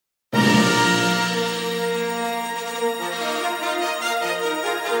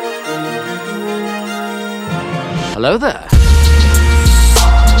hello there.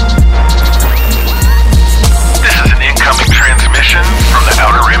 This is an incoming transmission from the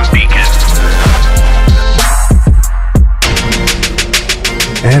Outer Rim Beacon.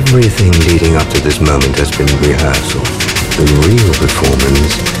 Everything leading up to this moment has been rehearsal. The real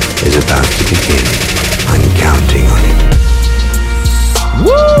performance is about to begin. I'm counting on it.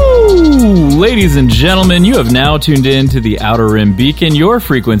 Woo! Ladies and gentlemen, you have now tuned in to the Outer Rim Beacon, your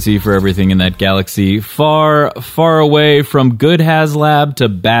frequency for everything in that galaxy. Far, far away from good HasLab to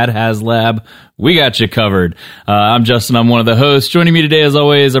bad HasLab, we got you covered. I'm Justin, I'm one of the hosts. Joining me today, as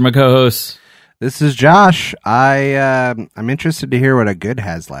always, are my co-hosts. This is Josh. I'm interested to hear what a good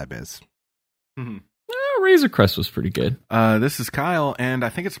HasLab is. Razor Crest was pretty good. This is Kyle, and I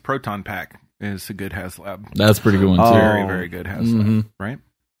think it's a Proton Pack is a good HasLab. That's a pretty good one, too. Very, very good HasLab, right?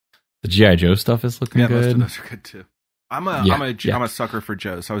 The G.I. Joe stuff is looking good. Yeah, most of those are good, too. I'm a sucker for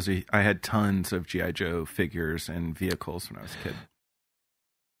Joe, so I had tons of G.I. Joe figures and vehicles when I was a kid.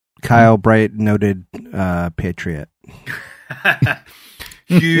 Kyle Bright, noted patriot.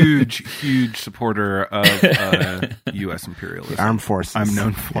 Huge supporter of U.S. imperialism. The armed forces. I'm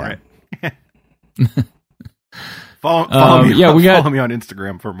known for it. Follow me on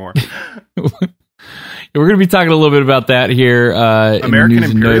Instagram for more. We're going to be talking a little bit about that here. American in the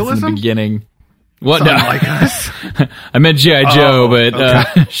news imperialism? and notes in the beginning. What? Something No. like us. I meant G.I. Joe, but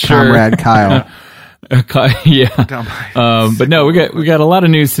okay. sure. Comrade Kyle. Yeah. But no, we got a lot of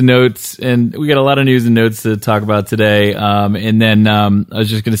news and notes to talk about today. And then I was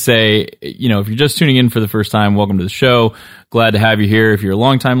just going to say, if you're just tuning in for the first time, welcome to the show. Glad to have you here. If you're a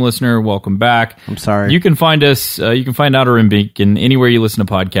longtime listener, welcome back. I'm sorry. You can find us. You can find Outer Rim Beacon anywhere you listen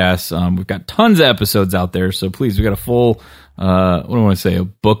to podcasts. We've got tons of episodes out there, so please, we got a full. What do I want to say? A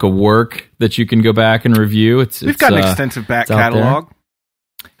book of work that you can go back and review. We've got an extensive back catalog.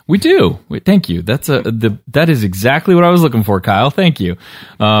 We do. Thank you. That is exactly what I was looking for, Kyle. Thank you.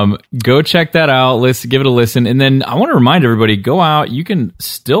 Go check that out. Give it a listen. And then I want to remind everybody, go out. You can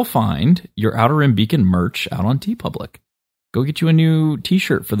still find your Outer Rim Beacon merch out on TeePublic. Go get you a new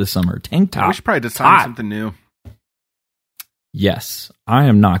t-shirt for the summer. Tank top. We should probably design something new. Yes. I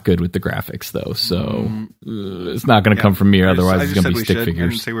am not good with the graphics, though, so it's not going to come from me. Otherwise, it's going to be stick figures. I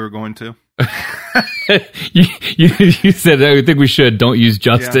didn't say we were going to. you said, I think we should. Don't use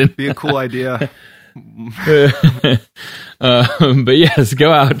Justin. Yeah, be a cool idea. But yes,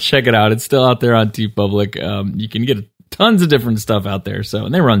 go out, check it out. It's still out there on TeePublic. You can get tons of different stuff out there.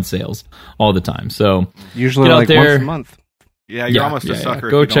 And they run sales all the time. So usually get out like there. Once a month. Yeah, you're almost a sucker.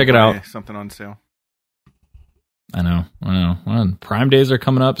 Go if you check it don't buy out. Something on sale. I know. Well, Prime Days are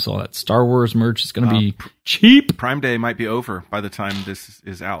coming up, so all that Star Wars merch is going to be cheap. Prime Day might be over by the time this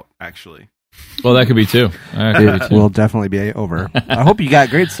is out, actually. Well, that could be too. It will definitely be over. I hope you got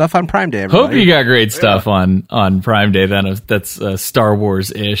great stuff on Prime Day, everybody. Hope you got great stuff on Prime Day. That's Star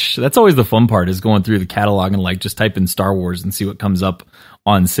Wars-ish. That's always the fun part, is going through the catalog and just type in Star Wars and see what comes up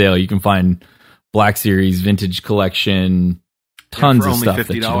on sale. You can find Black Series, Vintage Collection, tons of stuff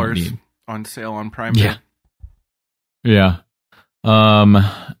that you don't need. On sale on Prime Day. Yeah.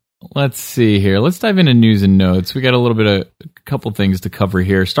 Let's see here. Let's dive into news and notes. We got a couple things to cover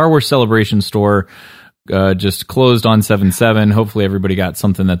here. Star Wars Celebration Store just closed on 7/7. Hopefully everybody got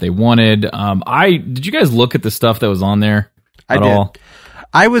something that they wanted. Did you guys look at the stuff that was on there at all?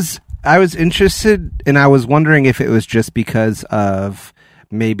 I was interested, and I was wondering if it was just because of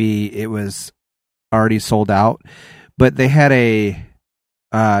maybe it was already sold out, but they had a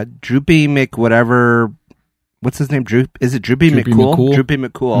Droopy McWhatever. What's his name? Is it Droopy McCool? Droopy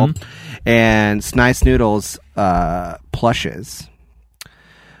McCool. And Snice Noodles plushes,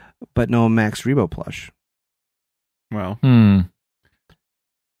 but no Max Rebo plush. Well,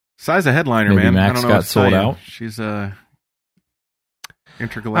 size a headliner, maybe man. Max I don't know got sold out. She's a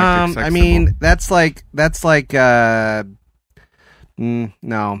intergalactic sex I mean, symbol.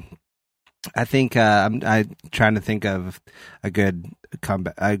 no. I think I'm trying to think of a good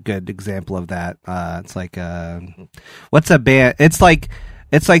example of that. It's like what's a band? It's like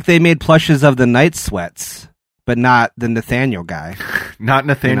they made plushes of the Night Sweats, but not the Nathaniel guy. Not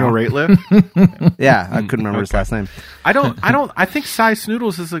Nathaniel Rateliff. Yeah, I couldn't remember his last name. I think Size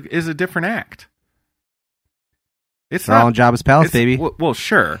Noodles is a different act. They're all in Jabba's palace, baby. Well,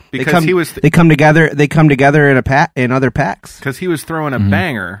 sure, because they come together in other packs. Because he was throwing a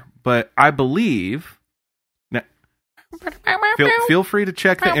banger. But I believe, feel free to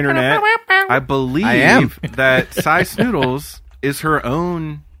check the internet. I believe that Size Noodles is her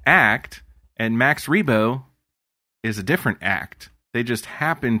own act, and Max Rebo is a different act. They just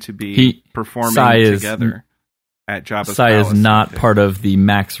happen to be performing together at Jabba's Sai is palace, not part of the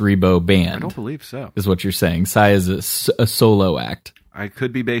Max Rebo band. I don't believe so. Is what you're saying. Sai is a solo act. I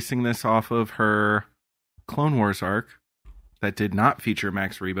could be basing this off of her Clone Wars arc that did not feature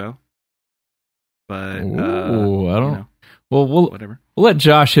Max Rebo. But, Ooh, I don't know, well, whatever. We'll let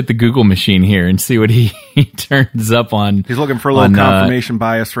Josh hit the Google machine here and see what he turns up on. He's looking for a little confirmation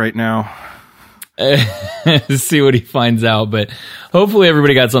bias right now. See what he finds out, but hopefully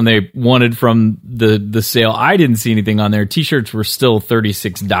everybody got something they wanted from the sale. I didn't see anything on there. T-shirts were still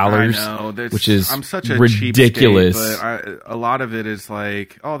 $36, which is I'm such a ridiculous. But a lot of it is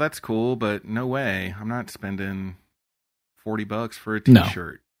like, oh, that's cool, but no way. I'm not spending $40 for a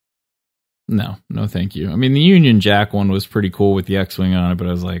T-shirt. No, thank you. I mean, the Union Jack one was pretty cool with the X-Wing on it, but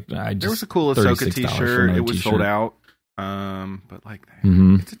I was like, there was a cool Ahsoka T-shirt. It was sold out. But like,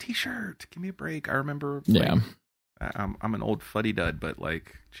 it's a T-shirt. Give me a break. I remember. Yeah, I'm an old fuddy dud, but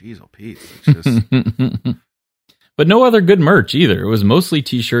like, geez, oh Pete, it's just. But no other good merch either. It was mostly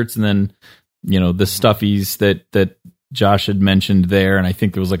T-shirts, and then the stuffies that Josh had mentioned there, and I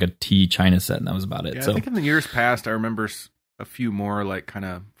think there was like a tea China set, and that was about it. Yeah, so I think in the years past, I remember a few more like kind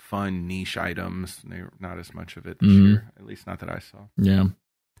of fun niche items. They were not as much of it this year, at least not that I saw. Yeah.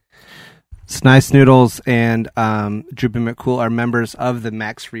 Snice Noodles and Droopy McCool are members of the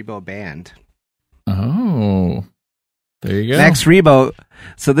Max Rebo band. Oh, there you go. Max Rebo.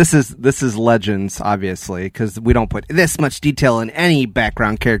 So this is Legends, obviously, because we don't put this much detail in any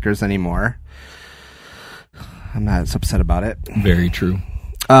background characters anymore. I'm not as upset about it. Very true.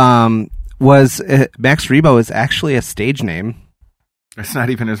 Max Rebo is actually a stage name. It's not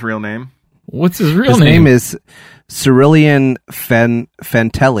even his real name. What's his real name? His name is Cerulean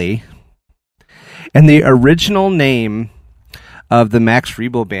Fantelli. And the original name of the Max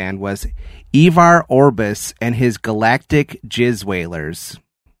Rebo band was Ivar Orbis and his Galactic Jizz Whalers.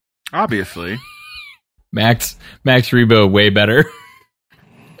 Obviously. Max Rebo, way better.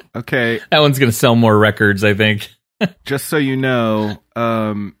 Okay. That one's going to sell more records, I think. Just so you know,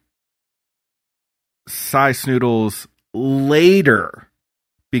 Sai Snoodles later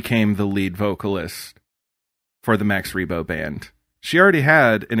became the lead vocalist for the Max Rebo band. She already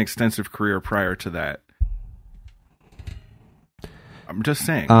had an extensive career prior to that. I'm just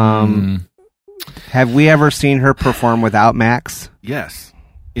saying. Have we ever seen her perform without Max? Yes.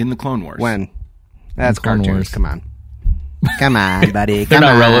 In the Clone Wars. When? That's Clone cartoons. Wars. Come on. Come on, buddy. They're Come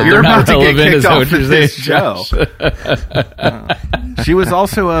not on. relevant. You're They're not about to get relevant. kicked Is off what you're of this saying, show. She was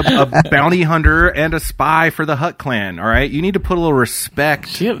also a bounty hunter and a spy for the Hutt clan. All right, you need to put a little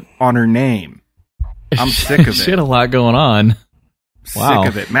respect on her name. I'm sick of it. She had a lot going on. Wow. Sick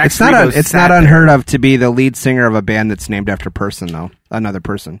of it. Max It's not unheard of to be the lead singer of a band that's named after a person, though. Another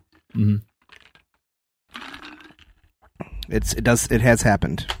person. Mm-hmm. It has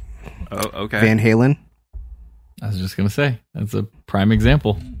happened. Oh, okay. Van Halen. I was just going to say, that's a prime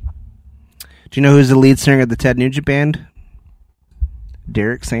example. Do you know who's the lead singer of the Ted Nugent band?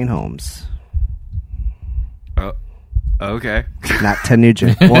 Derek St. Holmes. Oh, okay. Not Ted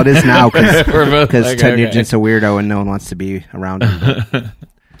Nugent. Well, it is now because like, Ted Nugent's a weirdo and no one wants to be around him.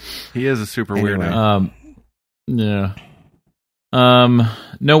 He is a super Anyway. weirdo. Yeah.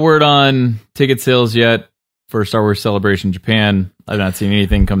 No word on ticket sales yet for Star Wars Celebration Japan. I've not seen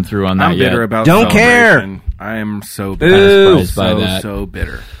anything come through on that I'm yet. bitter about Don't care. Celebration. I am so Boo. so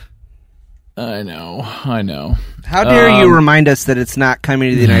bitter. I know. How dare you remind us that it's not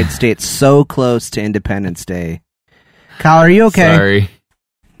coming to the United States so close to Independence Day? Kyle, are you okay? Sorry.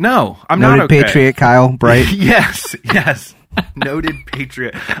 No, I'm Noted not okay. Patriot, Kyle, Bright. Yes. Noted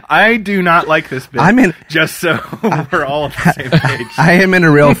patriot. I do not like this bit. Just so we're all on the same page. I'm in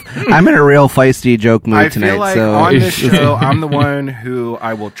a real feisty joke mood tonight. I feel like so on this show, I'm the one who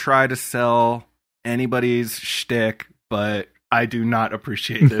I will try to sell anybody's shtick, but I do not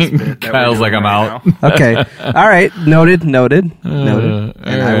appreciate this bit. Kyle's like, I'm out. Okay. All right. Noted. And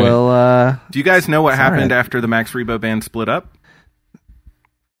I will. Do you guys know what happened after the Max Rebo band split up?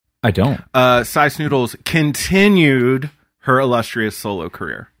 I don't. Sai Snoodles continued her illustrious solo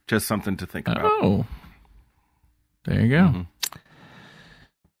career. Just something to think about. Oh. There you go. Mm-hmm.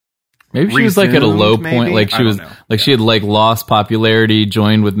 Maybe she was like at a low point, like she was like she had like lost popularity,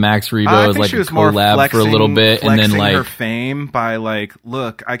 joined with Max Rebo as like a collab for a little bit, and then like her fame by like,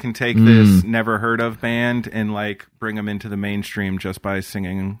 look, I can take this never heard of band and like bring them into the mainstream just by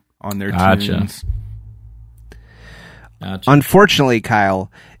singing on their tunes. Gotcha. Unfortunately,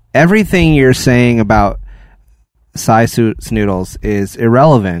 Kyle, everything you're saying about Sai Snoodles is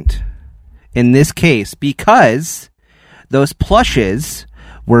irrelevant in this case because those plushes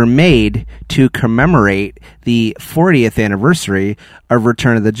were made to commemorate the 40th anniversary of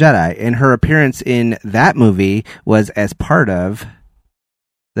Return of the Jedi, and her appearance in that movie was as part of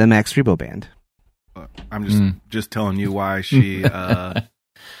the Max Rebo Band. I'm just telling you why she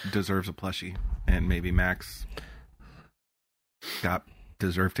deserves a plushie, and maybe Max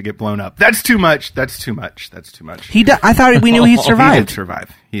deserved to get blown up. That's too much. I thought we knew he survived.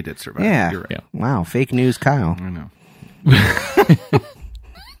 He did survive. Yeah. You're right. Wow. Fake news, Kyle. I know.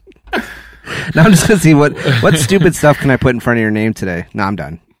 Now I'm just gonna see what stupid stuff can I put in front of your name today. No, I'm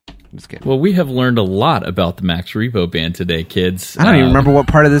done. I'm just kidding. Well, we have learned a lot about the Max Rebo Band today, kids. I don't even remember what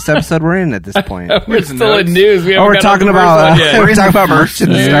part of this episode we're in at this point. We're still in news. We're talking about merch in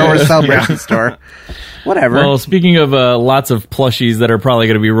the Star Wars Celebration store. Whatever. Well, speaking of lots of plushies that are probably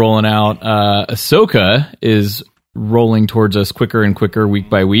going to be rolling out, Ahsoka is rolling towards us quicker and quicker week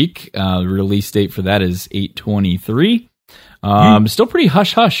by week. The release date for that is 8/23. Still pretty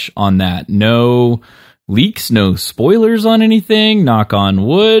hush-hush on that. No leaks, no spoilers on anything, knock on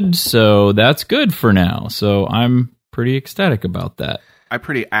wood, so that's good for now. So I'm pretty ecstatic about that. I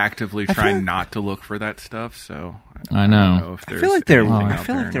pretty actively try not to look for that stuff, so I know. If I feel like there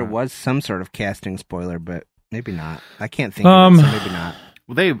was some sort of casting spoiler, but maybe not. I can't think of it, so maybe not.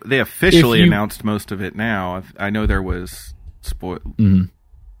 Well, they officially announced most of it now. I know there was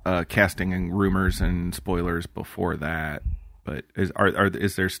casting and rumors and spoilers before that. But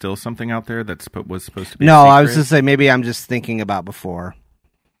is there still something out there that was supposed to be? No, secret? I was just saying maybe I'm just thinking about before.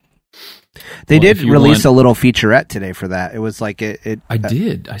 They did release a little featurette today for that. It was like I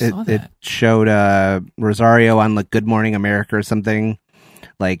saw that. It showed Rosario on like Good Morning America or something,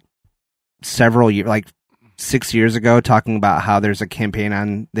 like several years, like 6 years ago, talking about how there's a campaign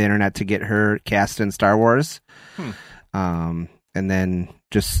on the internet to get her cast in Star Wars. And then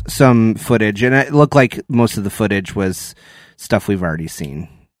just some footage, and it looked like most of the footage was stuff we've already seen.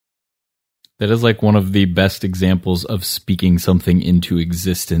 That is like one of the best examples of speaking something into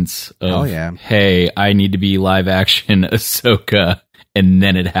existence. Hey, I need to be live action Ahsoka, and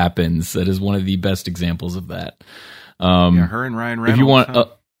then it happens. That is one of the best examples of that. Her and Ryan Reynolds. If you want,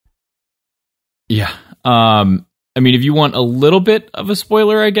 I mean, if you want a little bit of a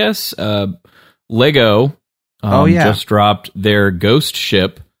spoiler, I guess Lego. Just dropped their Ghost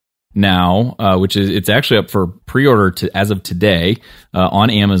ship now, which is it's actually up for pre-order as of today on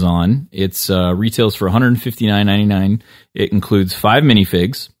Amazon. It's retails for $159.99. It includes 5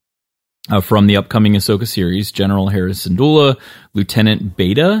 minifigs from the upcoming Ahsoka series: General Hera Syndulla, Lieutenant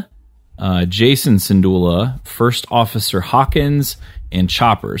Beta, Jason Syndulla, First Officer Hawkins, and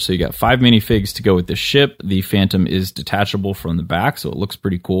Chopper. So you got 5 minifigs to go with the ship. The Phantom is detachable from the back, so it looks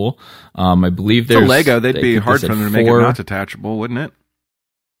pretty cool. I believe there's... It's a Lego. They'd be hard for them to make it not detachable, wouldn't it?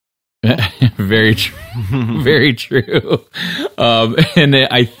 Very true. Very true. And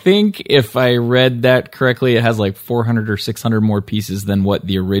I think if I read that correctly, it has like 400 or 600 more pieces than what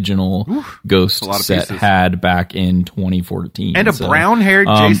the original Ghost set had back in 2014. And a brown-haired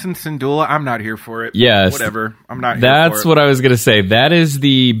Jason Syndulla. I'm not here for it. Yes. Whatever. I'm not here That's for it. what I was going to say. That is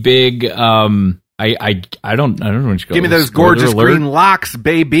the big... I don't know what you call it. Give me those gorgeous green locks,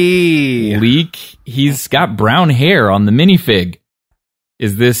 baby. Leak. He's got brown hair on the minifig.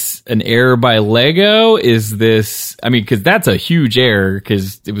 Is this an error by Lego? Is this... I mean, because that's a huge error,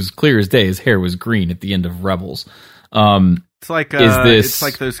 because it was clear as day his hair was green at the end of Rebels. It's like it's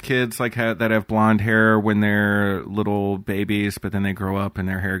like those kids that have blonde hair when they're little babies, but then they grow up and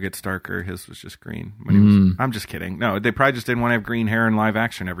their hair gets darker. His was just green. I'm just kidding. No, they probably just didn't want to have green hair in live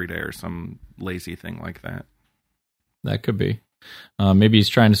action every day or some lazy thing like that. That could be. Maybe he's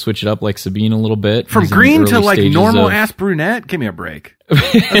trying to switch it up like Sabine a little bit. From green to like normal ass brunette? Give me a break.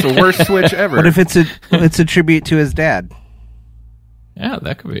 That's the worst switch ever. What if it's a tribute to his dad? Yeah,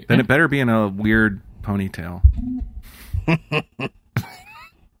 that could be. Then it better be in a weird ponytail. You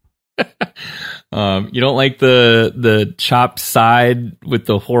don't like the chopped side with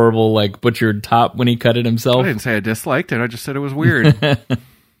the horrible like butchered top when he cut it himself? I didn't say I disliked it. I just said it was weird.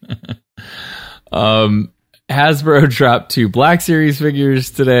 Hasbro dropped 2 Black Series figures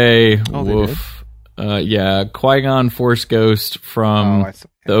today. Oh, woof. Qui-Gon Force Ghost from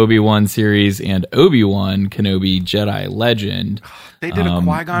the Obi-Wan series and Obi-Wan Kenobi Jedi Legend. They did a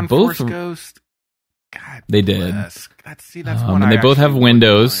Qui-Gon Force Ghost? God, they did. That's one. And they both have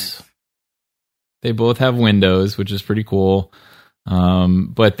windows. They both have windows, which is pretty cool.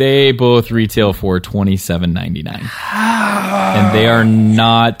 But they both retail for $27.99. And they are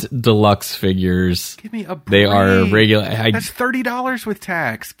not deluxe figures. Give me a break. They are regular. That's $30 with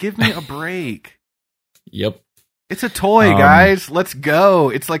tax. Give me a break. Yep. It's a toy, guys. Let's go.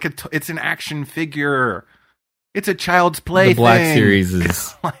 It's like it's an action figure. It's a Child's Play The Black thing. Series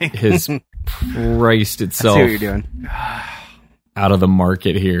is has priced itself. I see what you're doing. Out of the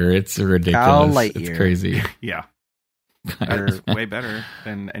market here. It's ridiculous. It's crazy. Yeah. That's way better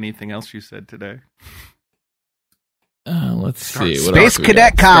than anything else you said today. Let's see. What Space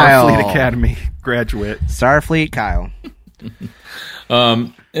Cadet Kyle. Starfleet Academy graduate. Starfleet Kyle.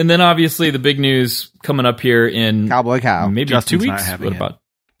 And then obviously the big news coming up here in Cowboy Kyle. Maybe Justin's 2 not weeks. having What it. about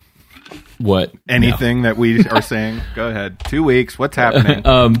what? Anything that we are saying? Go ahead. 2 weeks. What's happening?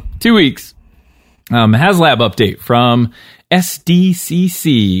 2 weeks. HasLab update from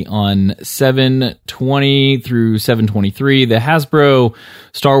SDCC on 7/20 through 7/23. The Hasbro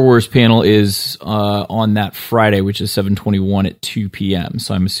Star Wars panel is on that Friday, which is 7/21 at 2 p.m.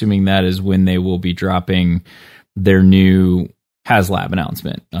 So I'm assuming that is when they will be dropping their new HasLab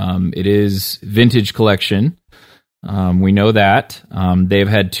announcement. It is vintage collection. We know that. They've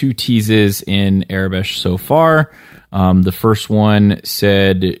had 2 teases in Arabish so far. The first one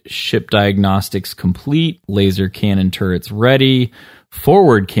said ship diagnostics complete, laser cannon turrets ready,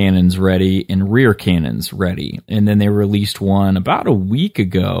 forward cannons ready, and rear cannons ready. And then they released one about a week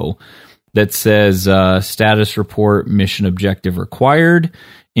ago that says status report, mission objective required,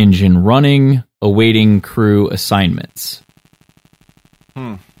 engine running, awaiting crew assignments.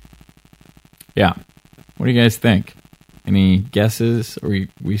 Yeah. What do you guys think? Any guesses? Are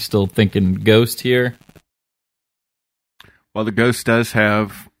we still thinking Ghost here? Well, the Ghost does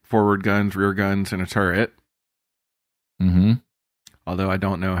have forward guns, rear guns, and a turret. Mm-hmm. Although I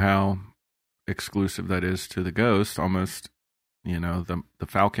don't know how exclusive that is to the Ghost. Almost, the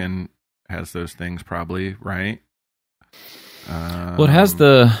Falcon has those things probably, right? Well, it has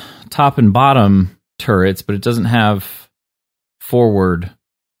the top and bottom turrets, but it doesn't have forward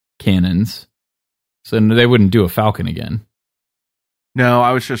cannons. So they wouldn't do a Falcon again. No,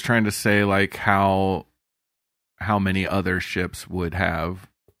 I was just trying to say, like, how many other ships would have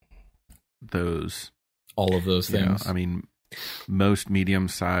those. All of those things. I mean, most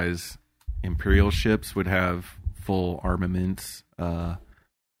medium-sized Imperial ships would have full armaments.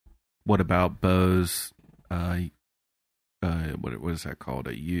 What about Bo's? What was that called?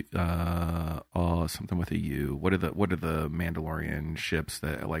 A U? Something with a U. What are the Mandalorian ships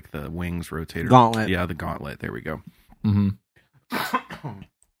that like the wings rotator? Gauntlet. Yeah, the Gauntlet. There we go. Mm-hmm.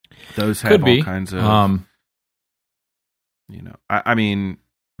 Those have all kinds of. I mean,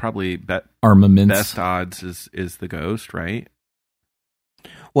 probably armaments. Best odds is the Ghost, right?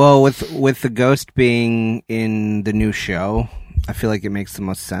 Well, with the Ghost being in the new show, I feel like it makes the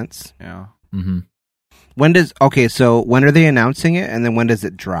most sense. Yeah. Mm-hmm. When are they announcing it, and then when does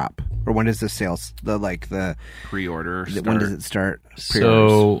it drop, or when does the sales the pre-order start? When does it start?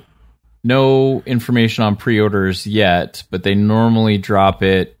 So, no information on pre-orders yet, but they normally drop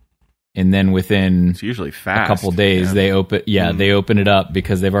it, and then within it's usually fast. a couple days they open. Yeah, they open it up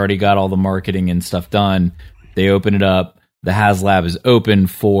because they've already got all the marketing and stuff done. They open it up. The HasLab is open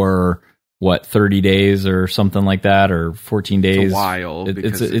for 30 days or something like that, or 14 days. It's a while.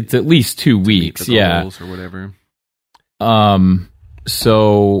 It's at least 2 weeks. Yeah, or whatever.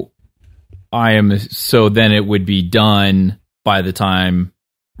 So then it would be done by the time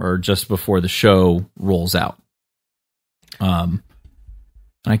or just before the show rolls out.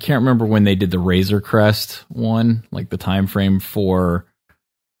 I can't remember when they did the Razor Crest one, like the time frame for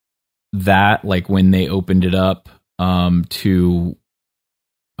that, like when they opened it up to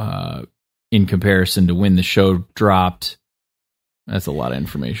in comparison to when the show dropped. That's a lot of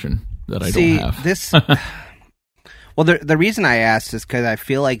information that I don't have. This well, the reason I asked is because I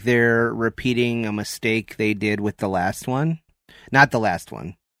feel like they're repeating a mistake they did with the last one. Not the last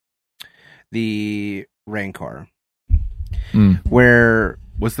one. The Rancor. Where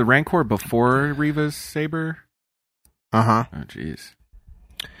was the Rancor before Reva's saber? Uh-huh. Oh, jeez.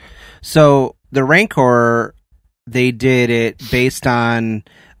 So the Rancor, they did it based on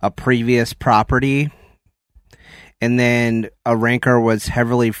a previous property, and then a Rancor was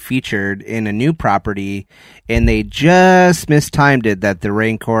heavily featured in a new property, and they just mistimed it that the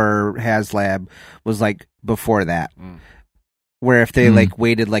Rancor HasLab was like before that. Where if they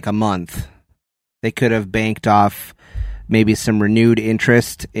waited like a month, they could have banked off maybe some renewed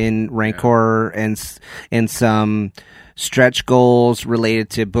interest in Rancor and some stretch goals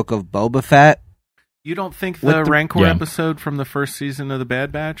related to Book of Boba Fett. You don't think the Rancor episode from the first season of The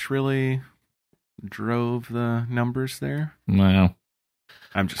Bad Batch really drove the numbers there? No.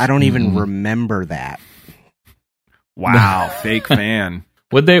 I don't even remember that. Wow, fake fan.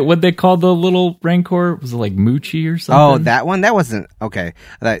 What'd they call the little Rancor? Was it like Moochie or something? Oh, that one? That wasn't okay.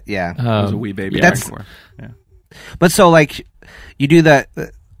 That it was a wee baby Rancor. Yeah. But so like you do that.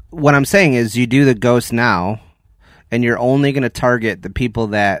 What I'm saying is you do the Ghost now, and you're only going to target the people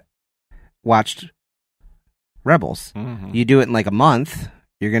that watched Rebels. Mm-hmm. You do it in like a month,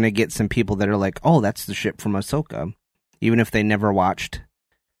 you're going to get some people that are like, oh, that's the ship from Ahsoka, even if they never watched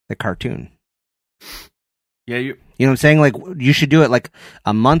the cartoon. Yeah, you know what I'm saying? Like, you should do it like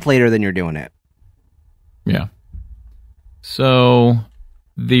a month later than you're doing it. Yeah. So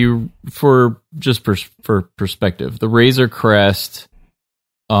for perspective, the Razor Crest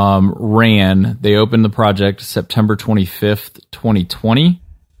ran. They opened the project September 25th, 2020,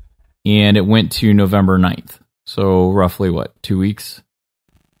 and it went to November 9th. So roughly 2 weeks?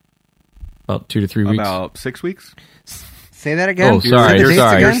 About 2 to 3 weeks. About 6 weeks. Say that again. Oh, sorry.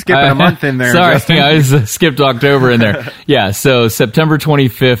 You're skipping a month in there. Sorry, Justin. I was skipped October in there. Yeah, so September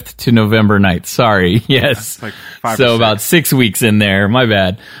 25th to November 9th. Sorry. Yes. Like about 6 weeks in there. My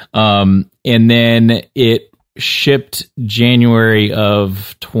bad. And then it shipped January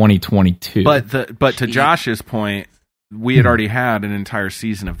of 2022. But to Josh's point, we had already had an entire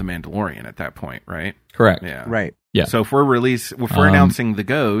season of The Mandalorian at that point, right? Correct. Yeah. Right. Yeah. So if we're announcing The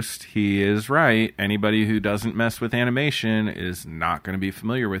Ghost, he is right. Anybody who doesn't mess with animation is not going to be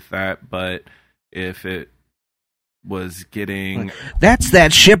familiar with that. But if it was getting... That's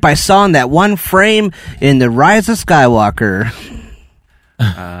that ship I saw in that one frame in The Rise of Skywalker.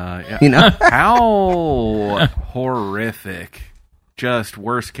 Yeah. You know? How horrific. Just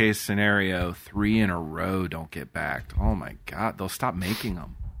worst case scenario, 3 in a row don't get backed. Oh my God, they'll stop making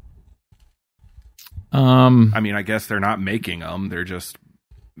them. I mean, I guess they're not making them. They're just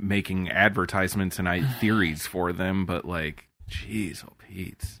making advertisements and theories for them. But like, geez, oh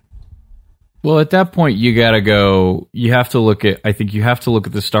Pete's. Well, at that point, you got to go. I think you have to look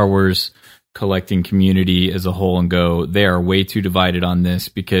at the Star Wars collecting community as a whole and go, they are way too divided on this,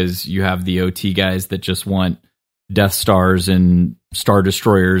 because you have the OT guys that just want Death Stars and Star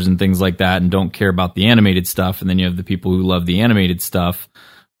Destroyers and things like that and don't care about the animated stuff. And then you have the people who love the animated stuff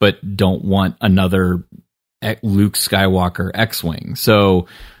but don't want another Luke Skywalker X-Wing. So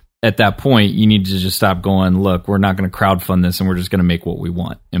at that point, you need to just stop going, look, we're not going to crowdfund this and we're just going to make what we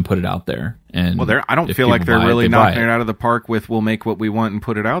want and put it out there. And I don't feel like they're really knocking it out of the park with we'll make what we want and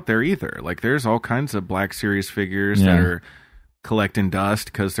put it out there either. Like, there's all kinds of Black Series figures that are collecting dust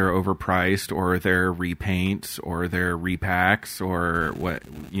because they're overpriced, or they're repaints, or they're repacks, or what,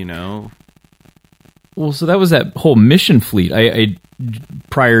 you know. Well, so that was that whole mission fleet. I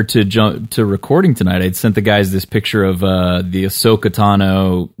prior to recording tonight, I'd sent the guys this picture of the Ahsoka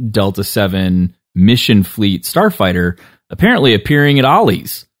Tano Delta 7 mission fleet starfighter apparently appearing at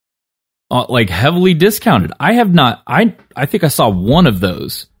Ollie's, like heavily discounted. I have not. I think I saw one of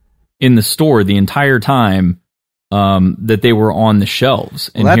those in the store the entire time that they were on the shelves.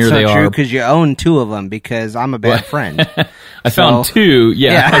 And well, that's here not they true, are, because you own 2 of them, because I'm a bad friend. I found 2.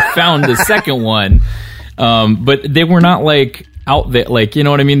 Yeah, I found the second one. But they were not like out there, like, you know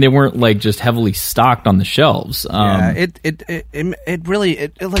what I mean? They weren't like just heavily stocked on the shelves. It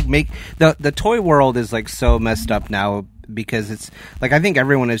really like make the toy world is like so messed up now, because it's like, I think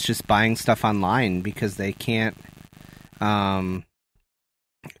everyone is just buying stuff online because they can't,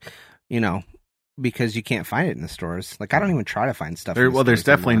 because you can't find it in the stores. Like, I don't even try to find stuff. There's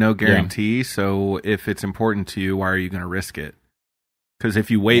definitely no guarantee. Yeah. So if it's important to you, why are you going to risk it? Because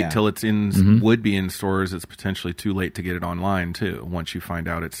if you wait till it's would be in stores, it's potentially too late to get it online too, once you find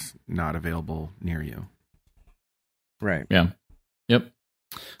out it's not available near you. Right. Yeah. Yep.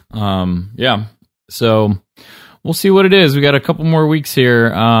 Yeah. So we'll see what it is. We got a couple more weeks here.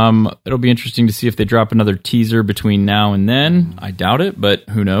 It'll be interesting to see if they drop another teaser between now and then. I doubt it, but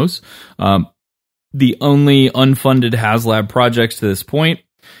who knows? The only unfunded HasLab projects to this point: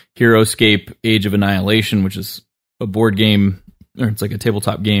 HeroScape: Age of Annihilation, which is a board game, or it's like a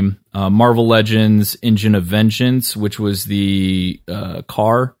tabletop game. Marvel Legends: Engine of Vengeance, which was the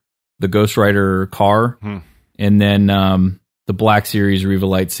car, the Ghost Rider car, and then the Black Series Riva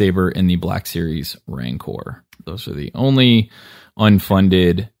Lightsaber and the Black Series Rancor. Those are the only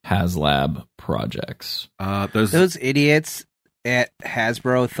unfunded HasLab projects. Those idiots at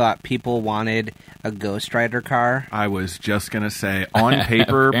Hasbro thought people wanted a Ghost Rider car. I was just going to say, on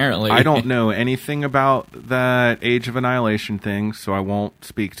paper, apparently. I don't know anything about that Age of Annihilation thing, so I won't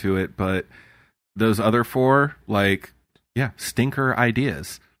speak to it, but those other 4, like, stinker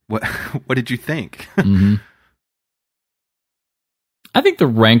ideas. What did you think? Mm-hmm. I think the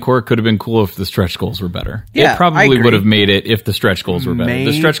Rancor could have been cool if the stretch goals were better. Yeah, it probably would have made it if the stretch goals were better.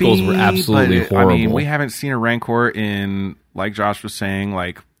 Maybe, the stretch goals were absolutely horrible. I mean, we haven't seen a Rancor in, like Josh was saying,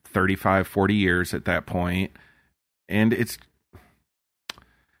 like 35, 40 years at that point. And it's...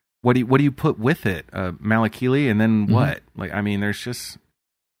 What do you put with it? Malakili, and then what? Like, I mean, there's just...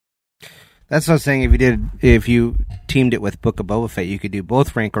 That's what I was saying. If you teamed it with Book of Boba Fett, you could do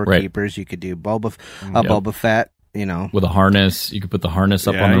both Rancor Keepers. You could do Boba Fett. You know, with a harness, you could put the harness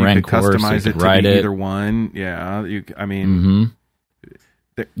up on the Rancor, could customize so you it could ride it. Either one. Yeah,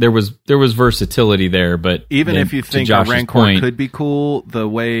 There was versatility there, but even if you think a Rancor could be cool, the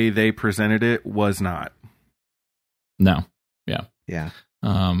way they presented it was not. No. Yeah.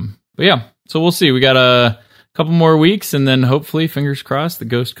 But yeah, so we'll see. We got a couple more weeks, and then hopefully, fingers crossed, the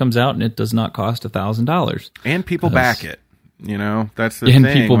Ghost comes out and it does not cost $1,000. And people back it. You know, that's the thing.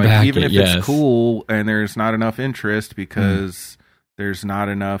 People back even it, if it's cool and there's not enough interest because there's not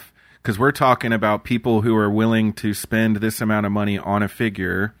enough. Because we're talking about people who are willing to spend this amount of money on a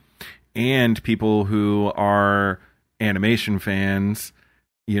figure, and people who are animation fans.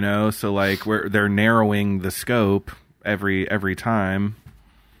 You know, so like they're narrowing the scope every time.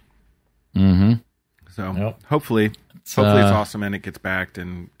 Mm-hmm. So hopefully it's awesome and it gets backed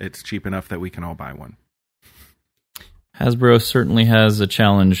and it's cheap enough that we can all buy one. Hasbro certainly has a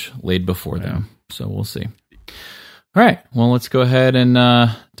challenge laid before them, so we'll see. All right, well, let's go ahead and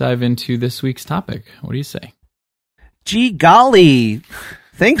dive into this week's topic. What do you say? Gee golly.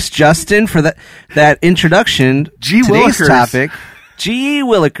 Thanks, Justin, for that introduction. Gee Today's Willikers. Topic. Gee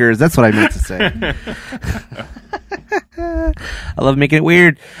Willikers. That's what I meant to say. I love making it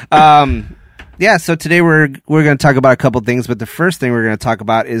weird. Yeah, so today we're going to talk about a couple things, but the first thing we're going to talk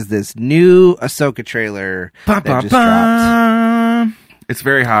about is this new Ahsoka trailer that just dropped. It's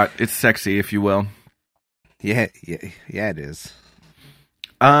very hot. It's sexy, if you will. Yeah, it is.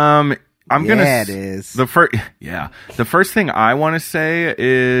 It is. The first thing I want to say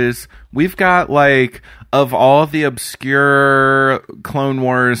is we've got like of all the obscure Clone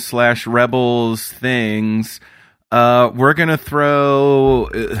Wars / Rebels things. We're gonna throw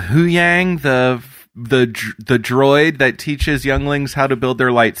Huyang, the droid that teaches younglings how to build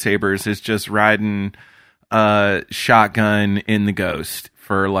their lightsabers, is just riding shotgun in the Ghost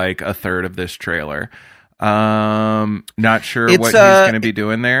for like a third of this trailer. Not sure what he's gonna be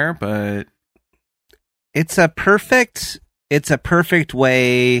doing there, but it's a perfect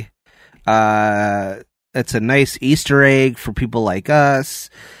way. It's a nice Easter egg for people like us.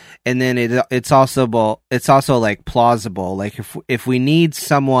 And then it's also like plausible. Like if we need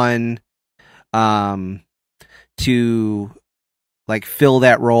someone to like fill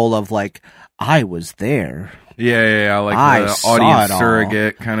that role of like I was there. Yeah, like the audience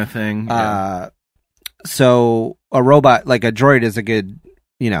surrogate kind of thing. So a robot like a droid is a good,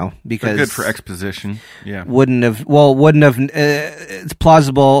 because good for exposition. Yeah, wouldn't have. It's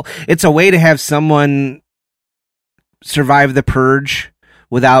plausible. It's a way to have someone survive the purge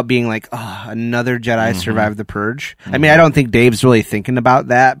without being like, another Jedi survived the purge. I mean, I don't think Dave's really thinking about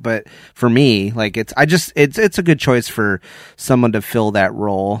that, but for me, like it's a good choice for someone to fill that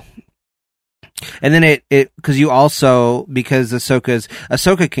role. And then because Ahsoka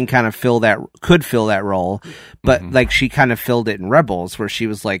can kind of could fill that role, but like she kind of filled it in Rebels where she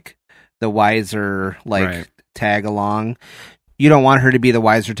was like the wiser, tag along. You don't want her to be the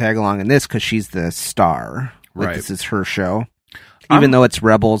wiser tag along in this because she's the star. Like, right. This is her show. Even though it's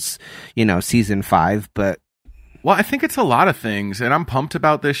Rebels, season 5, but well, I think it's a lot of things, and I'm pumped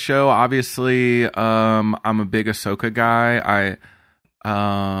about this show. Obviously, I'm a big Ahsoka guy.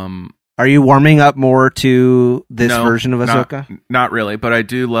 Are you warming up more to this version of Ahsoka? Not really, but I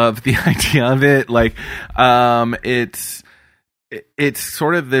do love the idea of it. Like, it's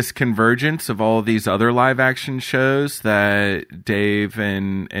sort of this convergence of all of these other live action shows that Dave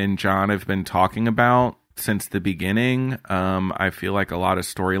and John have been talking about since the beginning. I feel like a lot of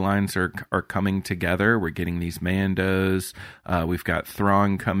storylines are coming together. We're getting these Mandos. We've got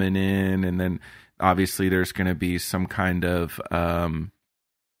Thrawn coming in, and then obviously there's going to be some kind of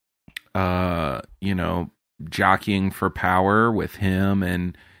jockeying for power with him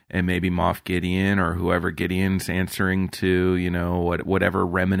and maybe Moff Gideon or whoever Gideon's answering to. Whatever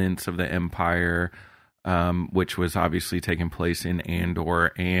remnants of the Empire, which was obviously taking place in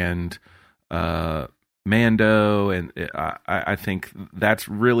Andor and Mando, and I think that's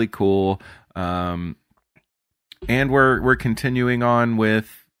really cool. And we're continuing on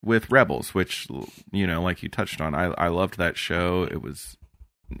with Rebels, which like you touched on. I loved that show. It was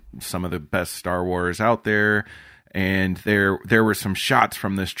some of the best Star Wars out there, and there were some shots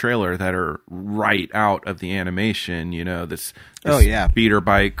from this trailer that are right out of the animation. This speeder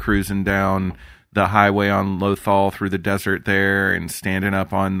bike cruising down the highway on Lothal through the desert there and standing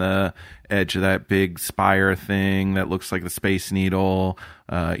up on the edge of that big spire thing that looks like the Space Needle.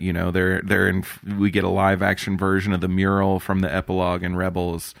 We get a live action version of the mural from the epilogue in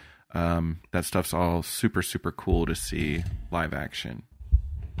Rebels. That stuff's all super, super cool to see live action.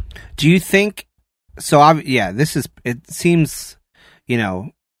 Do you think so? Yeah, it seems,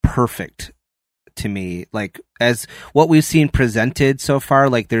 perfect to me. Like, as what we've seen presented so far,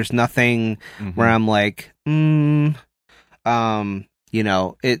 like there's nothing where I'm like, it.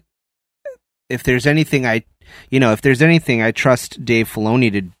 If there's anything I trust Dave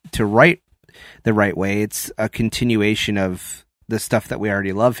Filoni to write the right way, it's a continuation of the stuff that we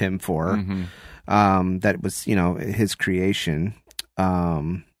already love him for. That was, his creation.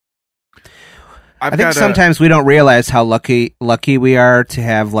 I think sometimes we don't realize how lucky we are to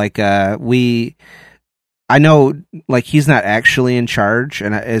have I know, like, he's not actually in charge,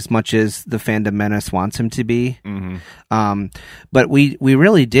 and as much as the Fandom Menace wants him to be. But we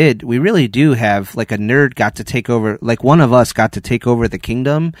really do have, like, a nerd got to take over, like, one of us got to take over the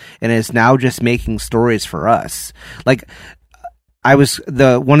kingdom, and is now just making stories for us. Like,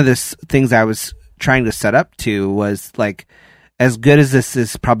 one of the things I was trying to set up to was, like, as good as this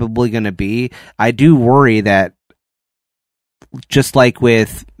is probably going to be, I do worry that, just like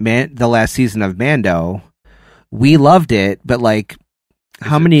with the last season of Mando, we loved it, but, like,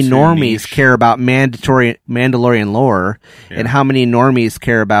 how many normies care about Mandalorian lore, and how many normies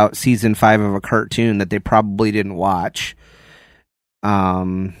care about season 5 of a cartoon that they probably didn't watch?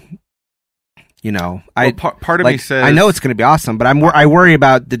 Part of me says, I know it's going to be awesome, but I worry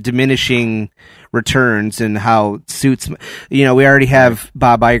about the diminishing returns and how suits. We already have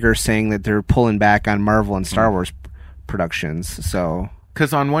Bob Iger saying that they're pulling back on Marvel and Star Wars productions, so.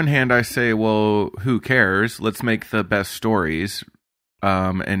 Because on one hand, I say, well, who cares? Let's make the best stories,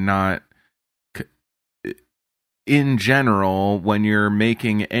 and not. In general, when you're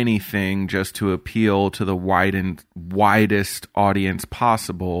making anything just to appeal to the widest audience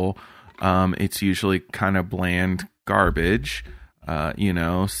possible, it's usually kind of bland garbage.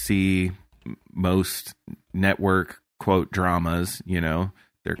 See most network quote dramas.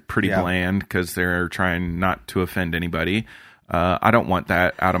 They're pretty bland because they're trying not to offend anybody. I don't want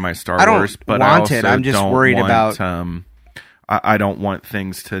that out of my Star Wars, but I also I'm just worried about. I don't want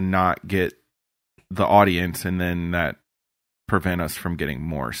things to not get the audience, and then that prevent us from getting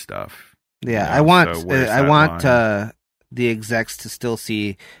more stuff. Yeah, I want the execs to still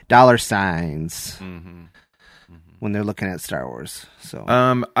see dollar signs when they're looking at Star Wars. So,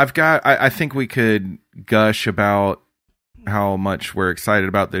 I think we could gush about how much we're excited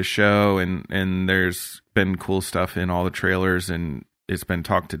about this show, and there's been cool stuff in all the trailers, and it's been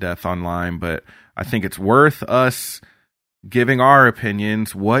talked to death online, but I think it's worth us giving our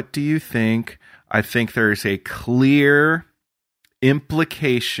opinions. What do you think? I think there's a clear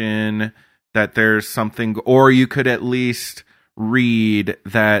implication that there's something, or you could at least read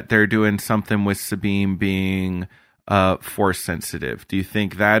that they're doing something with Sabine being force sensitive. Do you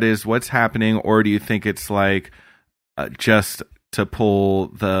think that is what's happening, or do you think it's like just to pull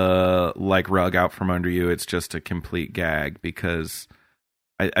the rug out from under you? It's just a complete gag, because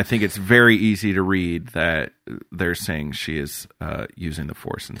I think it's very easy to read that they're saying she is using the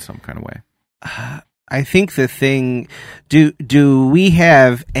Force in some kind of way. I think the thing, do we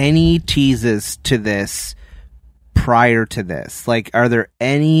have any teases to this prior to this? Like,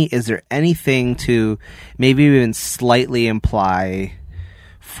 is there anything to maybe even slightly imply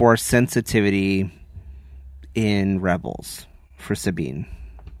Force sensitivity in Rebels for Sabine?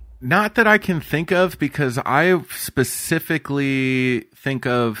 Not that I can think of, because I specifically think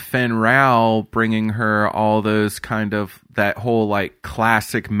of Fen Rao bringing her all those kind of, that whole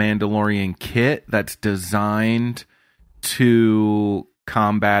classic Mandalorian kit that's designed to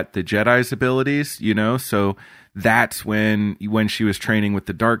combat the Jedi's abilities, so that's when she was training with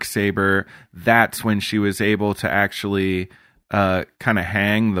the Darksaber, that's when she was able to actually kind of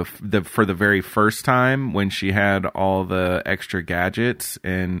hang for the very first time, when she had all the extra gadgets,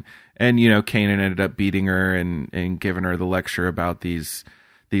 and Kanan ended up beating her and giving her the lecture about these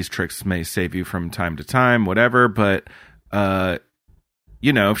tricks may save you from time to time, whatever. But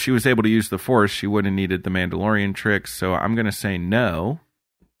if she was able to use the Force, she wouldn't have needed the Mandalorian tricks. So I'm going to say no.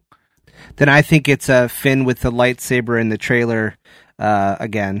 Then I think it's a Finn with the lightsaber in the trailer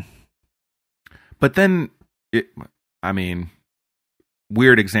again. But then,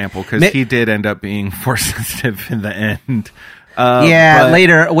 weird example, because he did end up being Force sensitive in the end.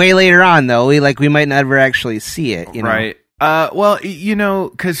 Way later on, though, we might never actually see it, right?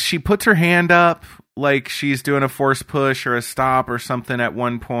 Because she puts her hand up like she's doing a force push or a stop or something at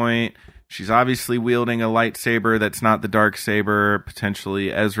one point. She's obviously wielding a lightsaber that's not the Darksaber,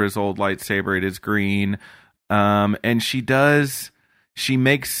 potentially Ezra's old lightsaber. It is green, and she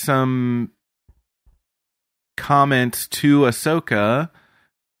makes some comments to Ahsoka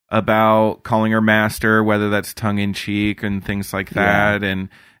about calling her master, whether that's tongue in cheek and things like that. And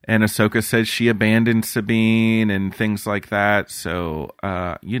Ahsoka says she abandoned Sabine and things like that. So,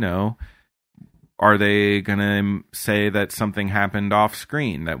 are they going to say that something happened off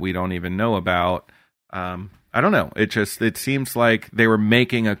screen that we don't even know about? I don't know. It seems like they were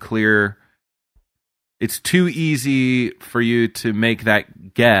making a clear. It's too easy for you to make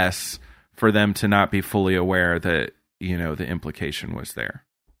that guess for them to not be fully aware that, the implication was there.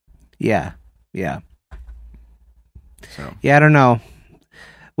 Yeah. So. Yeah, I don't know.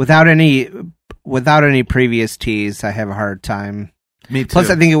 Without any previous tease, I have a hard time. Me too. Plus,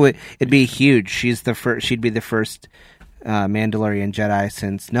 I think it'd be huge. She'd be the first Mandalorian Jedi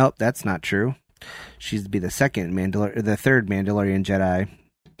since. Nope, that's not true. She'd be the third Mandalorian Jedi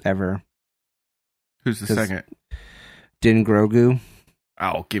ever. Who's the second? Din Grogu.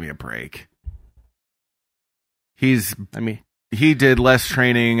 Oh, give me a break. He did less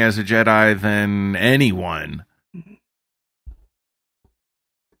training as a Jedi than anyone.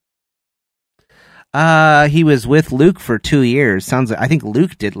 He was with Luke for 2 years. I think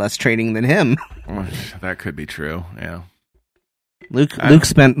Luke did less training than him. That could be true. Yeah. Luke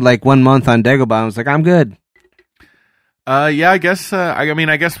spent like 1 month on Dagobah and was like, I'm good. Yeah, I guess.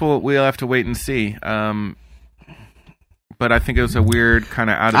 I guess we'll have to wait and see. But I think it was a weird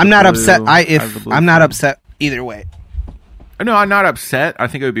kind of out of. I'm not upset. I'm not upset either way. No, I'm not upset. I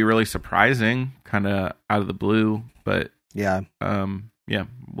think it would be really surprising, kind of out of the blue. But yeah,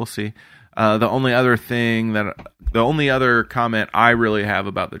 we'll see. The only other comment I really have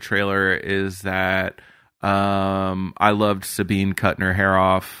about the trailer is that I loved Sabine cutting her hair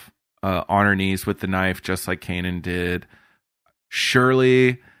off on her knees with the knife, just like Kanan did.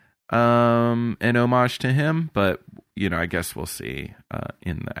 Surely an homage to him, but I guess we'll see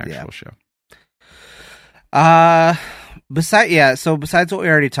in the actual show. Besides what we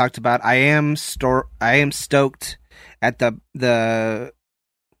already talked about, I am stoked at the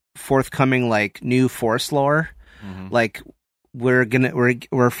forthcoming like new Force lore. Mm-hmm. Like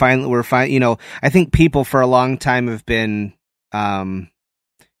we're finally I think people for a long time have been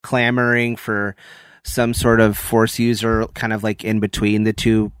clamoring for some sort of Force user kind of like in between the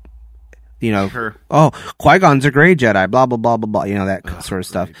two. Sure. Oh, Qui-Gon's a gray Jedi, blah blah blah blah blah. That sort of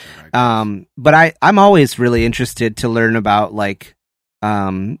stuff. But I'm always really interested to learn about like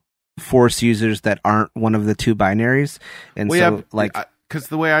Force users that aren't one of the two binaries, and because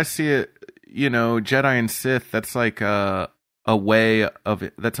the way I see it, Jedi and Sith, that's like a way of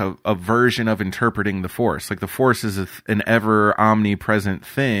it. That's a version of interpreting the Force. Like the Force is an ever omnipresent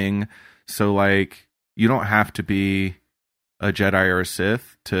thing, so like you don't have to be a Jedi or a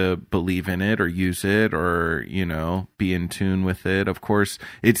Sith to believe in it or use it or, be in tune with it. Of course,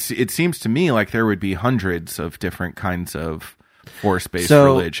 it seems to me like there would be hundreds of different kinds of Force-based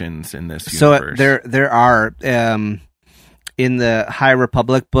religions in this universe. So there are, in the High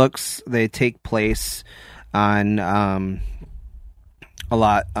Republic books, they take place on, a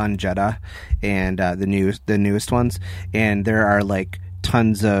lot on Jedha and, the newest ones. And there are like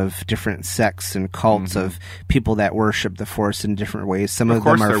tons of different sects and cults of people that worship the Force in different ways. Some of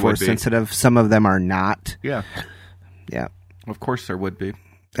them are Force sensitive, some of them are not. Yeah. Of course there would be.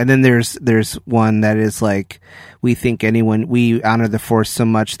 And then there's one that is like, we honor the Force so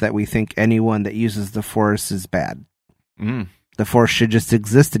much that we think anyone that uses the Force is bad. The Force should just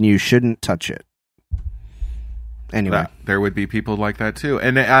exist and you shouldn't touch it. Anyway, there would be people like that too.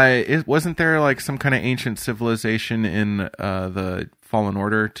 And wasn't there like some kind of ancient civilization in the Fallen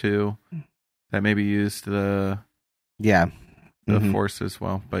Order too that maybe used the Force as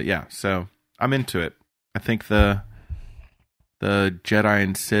well? But yeah, so I'm into it. I think the Jedi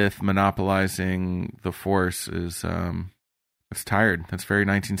and Sith monopolizing the Force is it's tired. That's very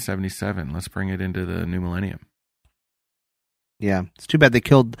 1977. Let's bring it into the new millennium. Yeah, it's too bad they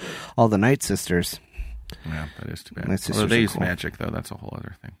killed all the Night Sisters. Yeah, that is too bad. Although they use magic, though. That's a whole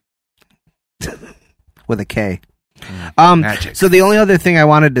other thing. With a K. Magic. So the only other thing I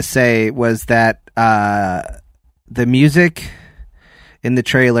wanted to say was that the music in the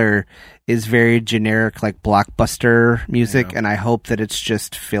trailer is very generic, like blockbuster music, and I hope that it's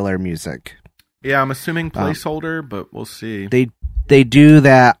just filler music. Yeah, I'm assuming placeholder, but we'll see. They do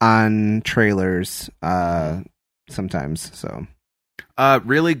that on trailers sometimes. So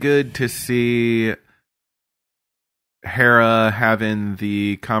really good to see Hera having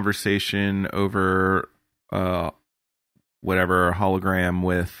the conversation over whatever hologram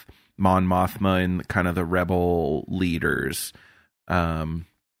with Mon Mothma and kind of the rebel leaders.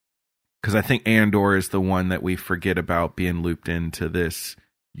 Because I think Andor is the one that we forget about being looped into this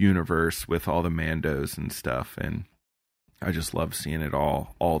universe with all the Mandos and stuff. And I just love seeing it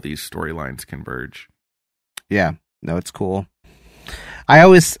all these storylines converge. Yeah, no, it's cool. I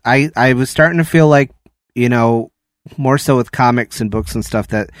was starting to feel like, more so with comics and books and stuff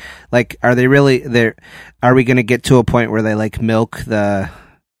that, like, are we going to get to a point where they like milk the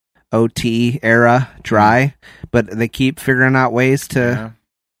OT era dry, but they keep figuring out ways to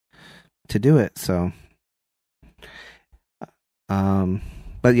do it. So,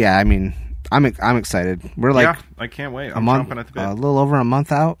 but yeah, I mean, I'm excited. We're like, I can't wait. I'm chomping at the bit. A little over a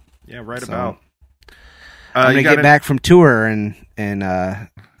month out. Yeah, about. I'm gonna get back from tour and have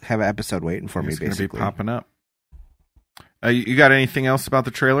an episode waiting for me. Basically, gonna be popping up. You got anything else about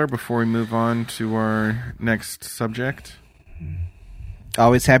the trailer before we move on to our next subject?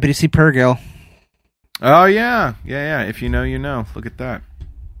 Always happy to see Purgill. Oh yeah. If you know, you know. Look at that,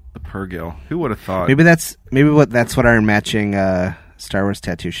 the Purgill. Who would have thought? Maybe that's what our matching Star Wars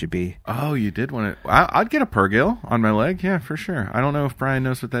tattoo should be. Oh, you did want it. I'd get a Purgill on my leg. Yeah, for sure. I don't know if Brian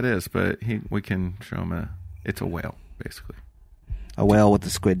knows what that is, but we can show him it's a whale, basically. A whale with the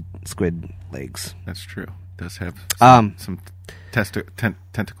squid legs. That's true. It does have some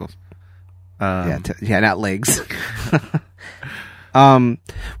tentacles. Not legs.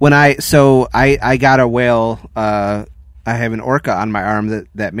 When I got a whale. I have an orca on my arm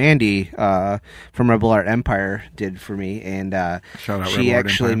that Mandy from Rebel Art Empire did for me, and shout out she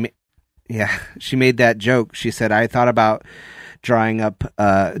actually, she made that joke. She said, "I thought about drawing up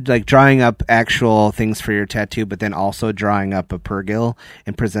actual things for your tattoo, but then also drawing up a Purgill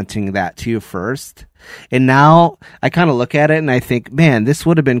and presenting that to you first." And now I kind of look at it and I think, man, this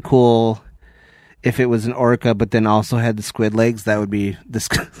would have been cool if it was an orca, but then also had the squid legs. That would be the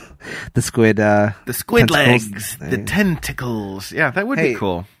squid. The squid legs, the tentacles. Yeah, that would be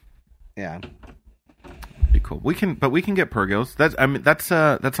cool. Yeah, be cool. We can get Purgills. That's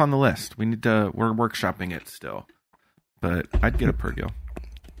on the list. We're workshopping it still, but I'd get a Purgill.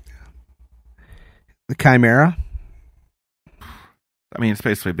 The Chimera. I mean, it's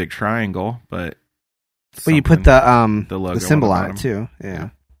basically a big triangle, but you put the logo, the symbol on it too. Yeah.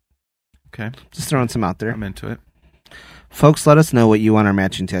 Okay. Just throwing some out there. I'm into it. Folks, let us know what you want our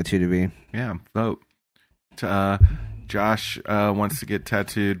matching tattoo to be. Yeah, vote. Josh wants to get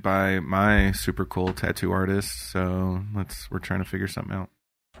tattooed by my super cool tattoo artist, so we're trying to figure something out.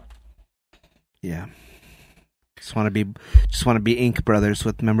 Yeah. Just want to be Ink Brothers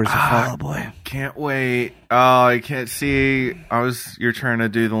with members of Fall Out Boy. Can't wait. Oh, I can't see. You're trying to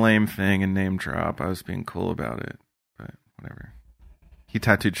do the lame thing and name drop. I was being cool about it, but whatever. He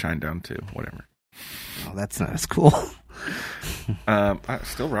tattooed Shinedown too. Whatever. Oh, that's not as cool.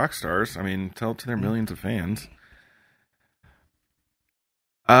 Still rock stars. I mean, tell it to their millions of fans.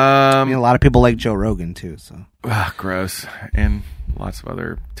 I mean, a lot of people like Joe Rogan too. So gross, and lots of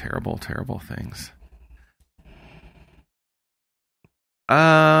other terrible, terrible things.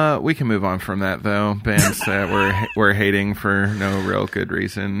 We can move on from that though. Bands that we're hating for no real good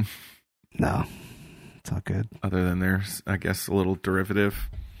reason. No. It's all good. Other than there's, I guess, a little derivative.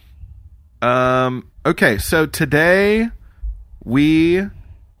 Okay, so today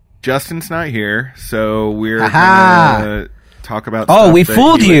Justin's not here, so we're gonna talk about. Oh, we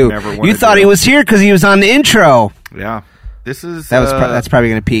fooled you! You thought he was here because he was on the intro. Yeah, that's probably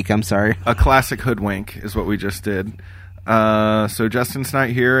gonna peak. I'm sorry. A classic hoodwink is what we just did. So Justin's not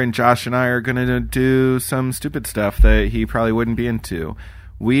here, and Josh and I are gonna do some stupid stuff that he probably wouldn't be into.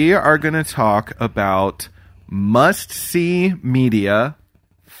 We are going to talk about must-see media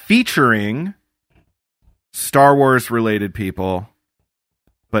featuring Star Wars-related people,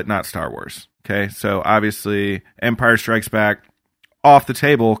 but not Star Wars. Okay, so obviously Empire Strikes Back off the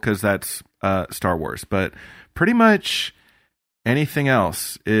table because that's Star Wars, but pretty much anything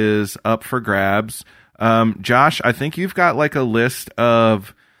else is up for grabs. Josh, I think you've got like a list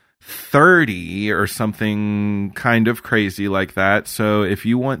of 30 or something kind of crazy like that. So if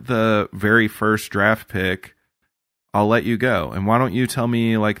you want the very first draft pick, I'll let you go. And why don't you tell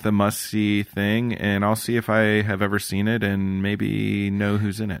me like the must-see thing, and I'll see if I have ever seen it and maybe know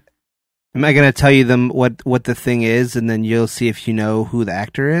who's in it. Am I going to tell you what the thing is, and then you'll see if you know who the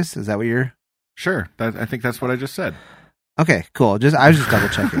actor is? Is that what you're... Sure. I think that's what I just said. Okay, cool. I was just double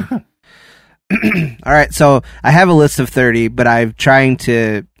checking. All right, so I have a list of 30, but I'm trying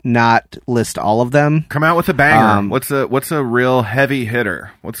to not list all of them. Come out with a banger. What's a real heavy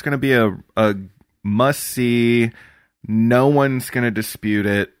hitter? What's going to be a must see? No one's going to dispute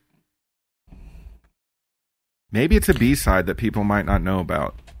it. Maybe it's a B-side that people might not know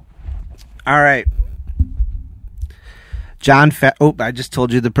about. All right. I just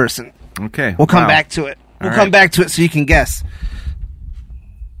told you the person. Okay. We'll come back to it. We'll come back to it so you can guess.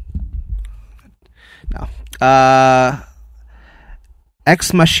 No.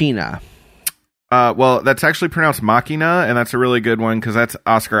 Ex Machina. Well, that's actually pronounced Machina, and that's a really good one because that's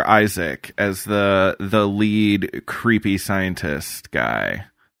Oscar Isaac as the lead creepy scientist guy.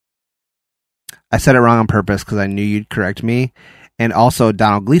 I said it wrong on purpose because I knew you'd correct me. And also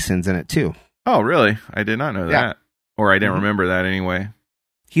Donald Gleason's in it too. Oh, really? I did not know that. Or I didn't remember that anyway.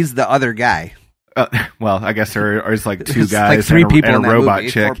 He's the other guy. Well, I guess there's like two guys like three people and in a that robot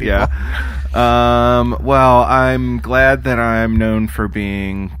movie, chick. Yeah. Well, I'm glad that I'm known for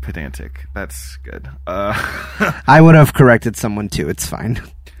being pedantic. That's good. I would have corrected someone too. It's fine.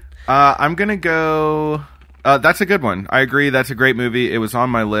 I'm going to go... that's a good one. I agree. That's a great movie. It was on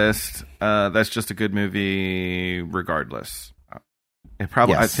my list. That's just a good movie regardless. Yes.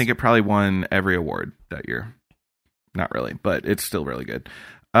 I think it probably won every award that year. Not really, but it's still really good.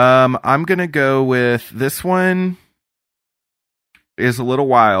 I'm going to go with this one is a little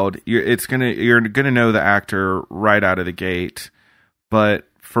wild. You're going to know the actor right out of the gate, but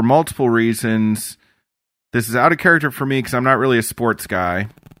for multiple reasons, this is out of character for me because I'm not really a sports guy.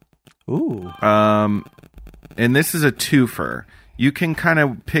 Ooh. And this is a twofer. You can kind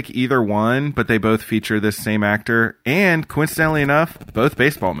of pick either one, but they both feature this same actor. And coincidentally enough, both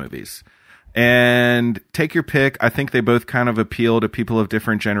baseball movies. And take your pick. I think they both kind of appeal to people of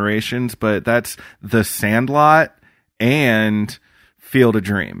different generations, but that's The Sandlot and Field of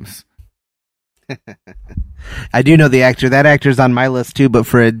Dreams. I do know the actor. That actor's on my list too, but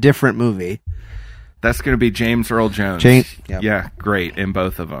for a different movie. That's going to be James Earl Jones. Yep. Yeah, great in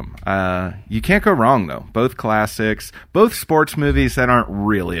both of them. You can't go wrong, though. Both classics. Both sports movies that aren't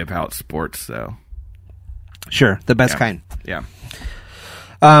really about sports, though. Sure, the best kind. Yeah.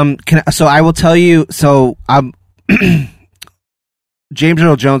 So I will tell you, James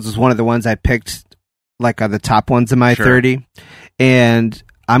Earl Jones was one of the ones I picked, like the top ones in my 30. And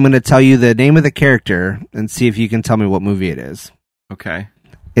I'm going to tell you the name of the character and see if you can tell me what movie it is. Okay.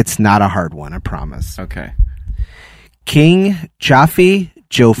 It's not a hard one, I promise. Okay. King Jaffe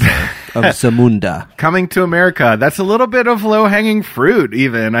Joffer of Zamunda. Coming to America. That's a little bit of low-hanging fruit,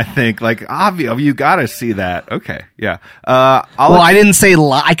 even, I think. Like, obvious. You got to see that. Okay, yeah. I didn't say...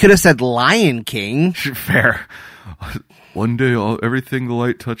 I could have said Lion King. Fair. One day, everything the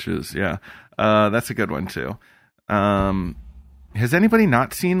light touches. Yeah. That's a good one, too. Has anybody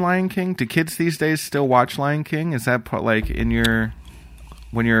not seen Lion King? Do kids these days still watch Lion King? Is that like in your...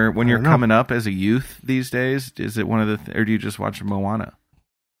 When you're coming up as a youth these days, is it one of the or do you just watch Moana?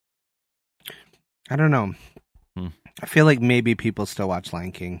 I don't know. I feel like maybe people still watch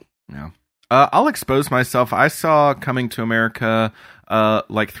Lion King. Yeah. I'll expose myself. I saw Coming to America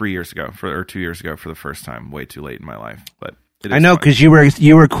like 3 years ago or 2 years ago for the first time. Way too late in my life, but I know because you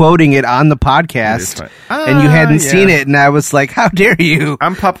were quoting it on the podcast and you hadn't seen it, and I was like, "How dare you?"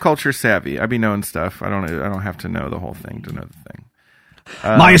 I'm pop culture savvy. I be knowing stuff. I don't have to know the whole thing to know the thing.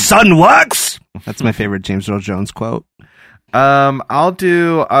 My son works. That's my favorite James Earl Jones quote. I'll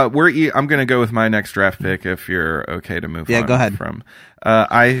do. I'm going to go with my next draft pick if you're okay to move. Yeah, on go ahead. From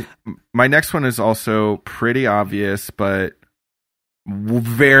my next one is also pretty obvious, but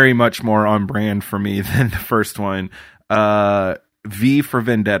very much more on brand for me than the first one. V for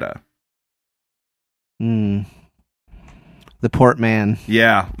Vendetta. The Portman.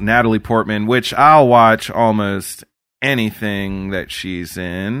 Yeah, Natalie Portman, which I'll watch almost anything that she's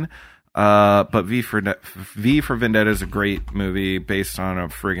in. But V for Vendetta is a great movie based on a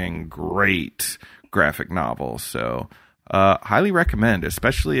frigging great graphic novel. So, highly recommend,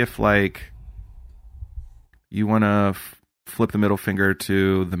 especially if like you want to flip the middle finger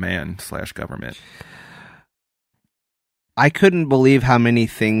to the man/government. I couldn't believe how many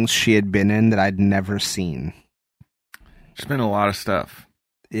things she had been in that I'd never seen. She's been in a lot of stuff.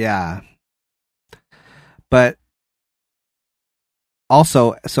 Yeah. But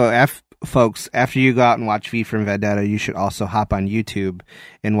also, folks, after you go out and watch V for Vendetta, you should also hop on YouTube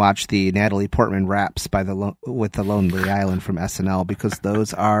and watch the Natalie Portman raps with the Lonely Island from SNL, because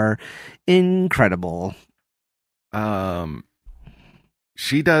those are incredible.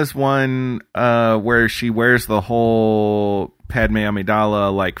 She does one where she wears the whole Padme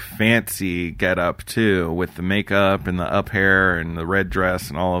Amidala like fancy getup too, with the makeup and the up hair and the red dress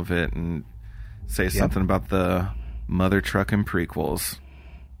and all of it, and say something about the mother trucking prequels.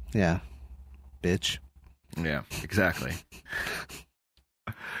 Yeah, bitch. Yeah, exactly.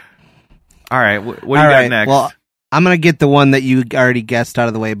 All right, what do you got next? Well, I'm gonna get the one that you already guessed out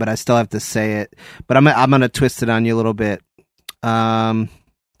of the way, but I still have to say it. But I'm gonna twist it on you a little bit.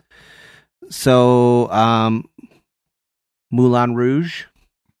 Moulin Rouge.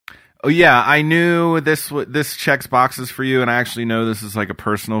 Oh yeah, I knew this checks boxes for you, and I actually know this is like a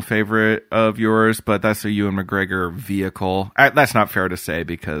personal favorite of yours. But that's a Ewan McGregor vehicle. That's not fair to say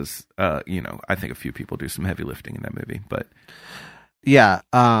because I think a few people do some heavy lifting in that movie. But yeah,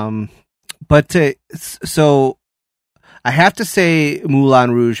 so I have to say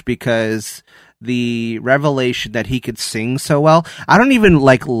Moulin Rouge because the revelation that he could sing so well. I don't even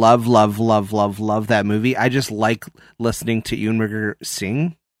like love that movie. I just like listening to Ewan McGregor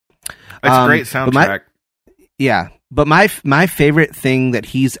sing. It's a great soundtrack. But my favorite thing that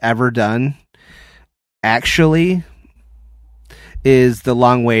he's ever done actually is the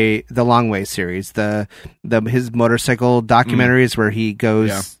Long Way series. His motorcycle documentaries where he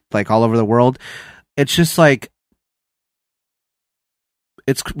goes like all over the world. It's just like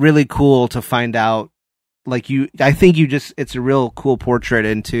it's really cool to find out it's a real cool portrait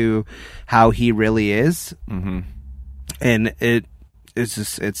into how he really is. Mm-hmm. And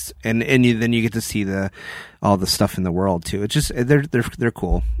then you get to see all the stuff in the world too. It's just they're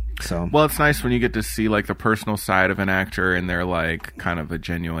cool. So well, it's nice when you get to see like the personal side of an actor and they're like kind of a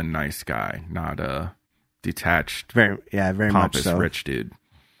genuine nice guy, not a detached, very pompous, much so. Rich dude.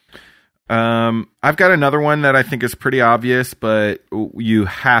 I've got another one that I think is pretty obvious, but you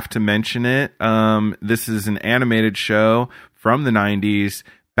have to mention it. This is an animated show from the 90s,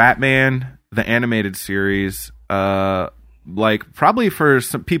 Batman, the animated series. Like probably for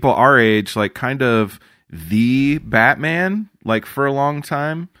some people our age, like kind of the Batman, like for a long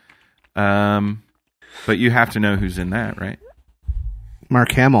time. But you have to know who's in that, right?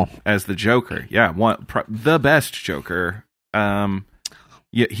 Mark Hamill as the Joker. Yeah, the best Joker.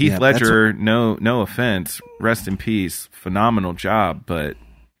 Heath Ledger. No offense, rest in peace. Phenomenal job, but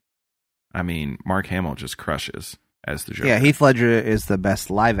I mean, Mark Hamill just crushes as the Joker. Yeah, Heath Ledger is the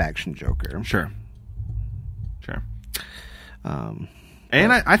best live action Joker. Sure.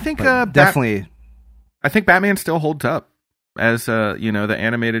 And I think definitely, I think Batman still holds up as the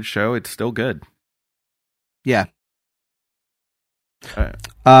animated show. It's still good. Yeah.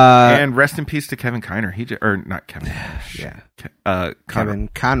 And rest in peace to Kevin Kiner. Not Kevin. Kevin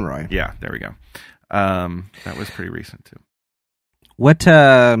Conroy. Yeah, there we go. That was pretty recent too. What's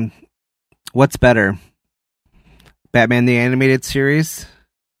better, Batman the Animated Series?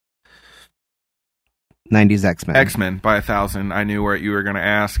 90s X-Men. X-Men by 1,000. I knew what you were going to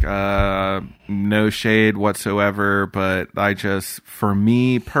ask. No shade whatsoever, but for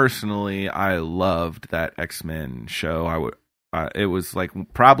me personally, I loved that X-Men show. It was like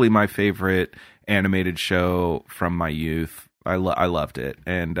probably my favorite animated show from my youth. I loved it,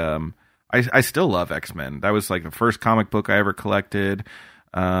 and I still love X-Men. That was like the first comic book I ever collected.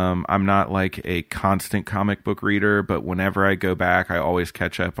 I'm not like a constant comic book reader, but whenever I go back, I always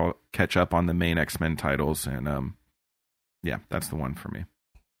catch up on the main X-Men titles, and that's the one for me.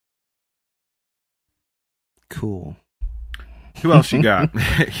 Cool. Who else you got?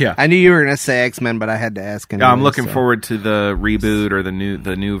 Yeah, I knew you were gonna say X-Men, but I had to ask. Anyway, I'm looking forward to the reboot or the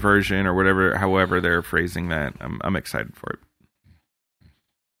new version or whatever, however they're phrasing that. I'm excited for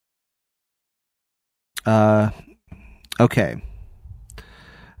it. Okay.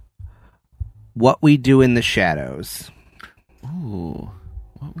 What We Do in the Shadows. Ooh,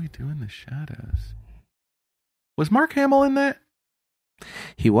 What We Do in the Shadows. Was Mark Hamill in that?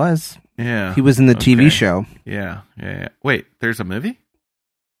 He was. Yeah. He was in the TV show. Yeah. Wait, there's a movie?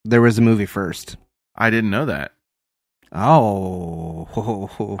 There was a movie first. I didn't know that.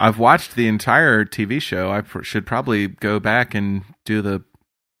 Oh. I've watched the entire TV show. I should probably go back and do the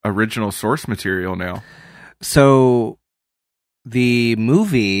original source material now. So the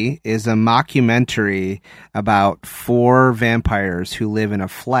movie is a mockumentary about 4 vampires who live in a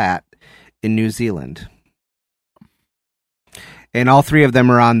flat in New Zealand. And all 3 of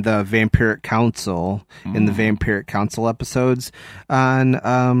them are on the Vampiric Council in the Vampiric Council episodes on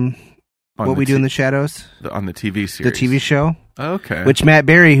What We Do in the Shadows. On the TV series. The TV show. Okay. Which Matt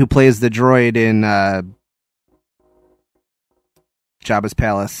Berry, who plays the droid in Jabba's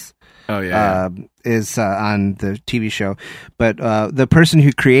Palace, is on the TV show. But the person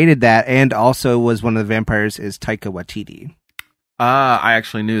who created that and also was one of the vampires is Taika Waititi. I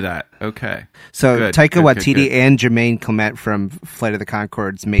actually knew that. Okay. So Taika Waititi and Jermaine Clement from Flight of the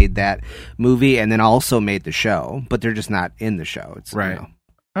Conchords made that movie and then also made the show, but they're just not in the show. It's right.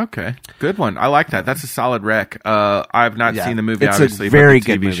 Okay. Good one. I like that. That's a solid rec. I've not seen the movie, it's obviously, a very but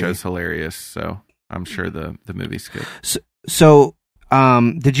the good TV movie. show's hilarious, so I'm sure the movie's good. So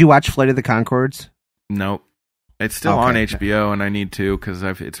did you watch Flight of the Conchords? Nope. It's still on HBO, and I need to because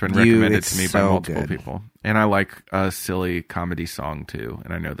it's been recommended to me by multiple people. And I like a silly comedy song, too,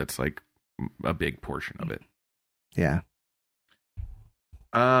 and I know that's like a big portion of it. Yeah.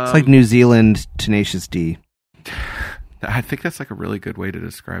 It's like New Zealand Tenacious D. I think that's like a really good way to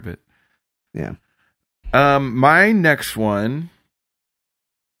describe it. Yeah. My next one,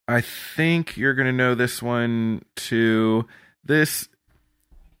 I think you're going to know this one too.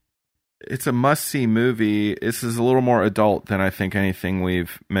 It's a must-see movie. This is a little more adult than I think anything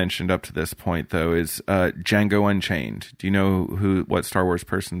we've mentioned up to this point, though, is Django Unchained. Do you know what Star Wars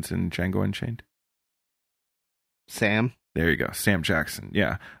person's in Django Unchained? Sam. There you go. Sam Jackson.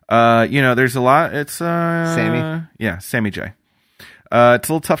 Yeah. There's a lot. It's Sammy. Yeah, Sammy J. It's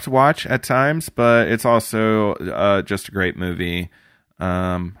a little tough to watch at times, but it's also just a great movie.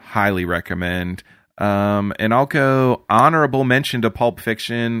 Highly recommend. And I'll go honorable mention to Pulp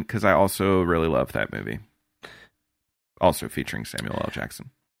Fiction because I also really love that movie. Also featuring Samuel L.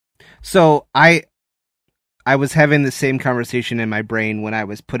 Jackson. So I was having the same conversation in my brain when I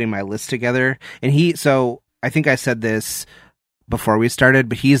was putting my list together, and I think I said this before we started,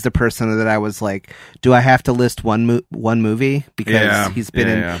 but he's the person that I was like, do I have to list one movie? Because he's been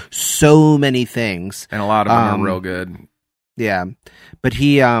in so many things. And a lot of them are real good. Yeah. But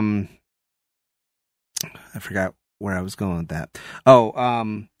he, I forgot where I was going with that.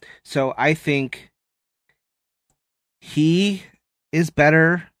 So I think he is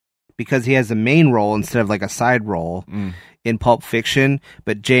better because he has a main role instead of like a side role in Pulp Fiction,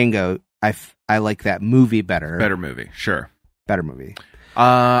 but Django, I like that movie better. Better movie, sure. Better movie.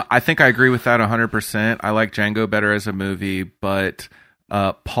 I think I agree with that 100%. I like Django better as a movie, but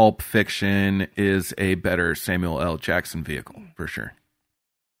Pulp Fiction is a better Samuel L. Jackson vehicle, for sure.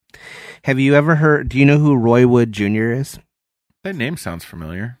 Have you ever heard, do you know who Roy Wood Jr. is? That name sounds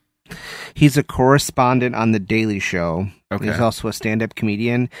familiar. He's a correspondent on The Daily Show. Okay. He's also a stand-up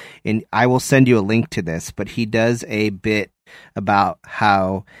comedian, and I will send you a link to this, but he does a bit about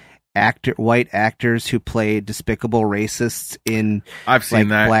how white actors who play despicable racists in I've seen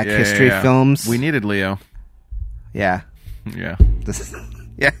that. Black history films. We needed Leo. Yeah. Yeah.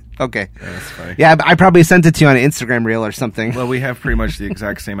 Yeah. Okay. Yeah, that's funny. Yeah, I probably sent it to you on an Instagram reel or something. Well, we have pretty much the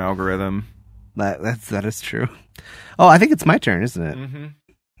exact same algorithm. That is true. Oh, I think it's my turn, isn't it?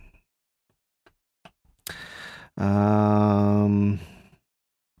 Mm-hmm.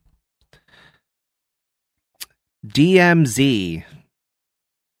 DMZ.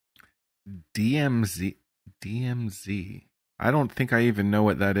 DMZ. I don't think I even know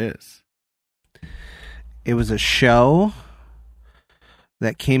what that is. It was a show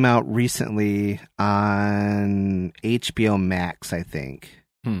that came out recently on HBO Max, I think.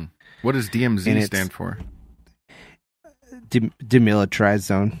 What does DMZ stand for? Demilitarized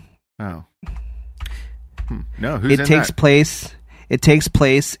Zone. Oh. No, who's It takes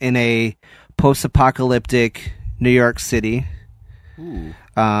place in a post-apocalyptic New York City. Ooh.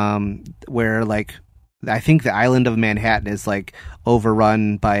 Where like I think the island of Manhattan is like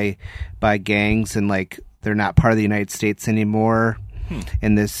overrun by gangs, and like they're not part of the United States anymore.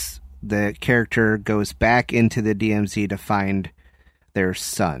 And the character goes back into the DMZ to find their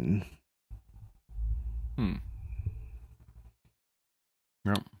son. No,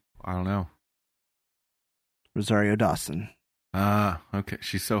 I don't know. Rosario Dawson. Okay.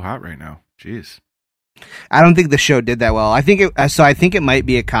 She's so hot right now. Jeez. I don't think the show did that well. I think it might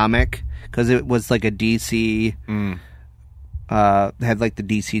be a comic because it was like a DC. Had like the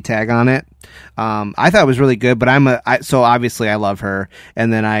DC tag on it. I thought it was really good, but so obviously I love her,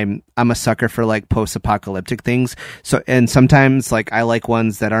 and then I'm a sucker for like post-apocalyptic things. So, and sometimes like I like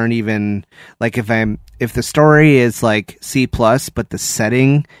ones that aren't even like if the story is like C+, but the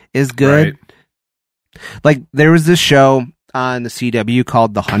setting is good. Right. Like there was this show on the CW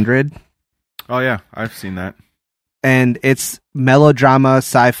called The 100. Oh yeah, I've seen that. And it's melodrama,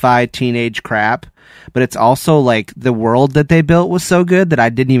 sci-fi, teenage crap, but it's also like the world that they built was so good that I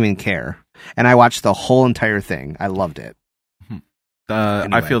didn't even care. And I watched the whole entire thing. I loved it. Anyway.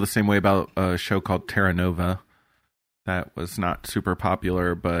 I feel the same way about a show called Terra Nova. That was not super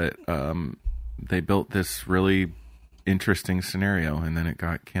popular, but they built this really interesting scenario, and then it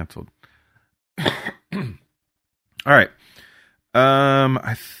got canceled. All right.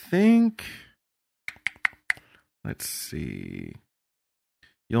 I think... Let's see.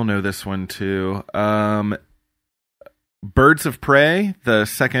 You'll know this one too. Birds of Prey, the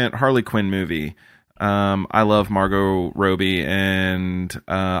second Harley Quinn movie. I love Margot Robbie, and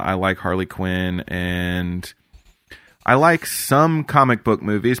I like Harley Quinn, and I like some comic book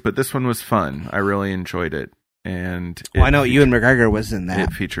movies, but this one was fun. I really enjoyed it. And I know Ewan McGregor was in that.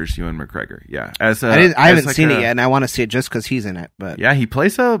 It features Ewan McGregor, yeah. I haven't seen it yet, and I want to see it just because he's in it. But yeah, he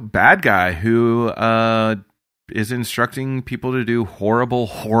plays a bad guy who is instructing people to do horrible,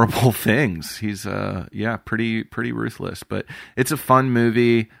 horrible things. He's pretty ruthless. But it's a fun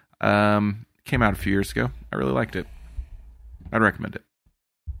movie. Came out a few years ago. I really liked it. I'd recommend it.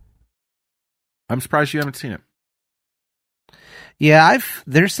 I'm surprised you haven't seen it. Yeah,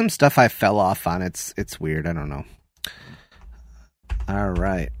 there's some stuff I fell off on. It's weird. I don't know. All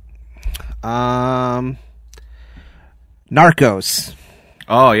right. Narcos.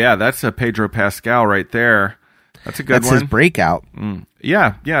 Oh yeah, that's a Pedro Pascal right there. That's a good one. That's his breakout.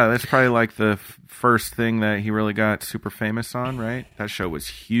 Yeah. That's probably like the first thing that he really got super famous on, right? That show was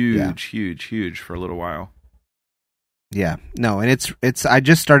huge for a little while. Yeah. No, and it's. I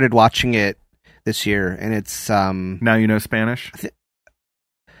just started watching it this year, and it's. Now you know Spanish?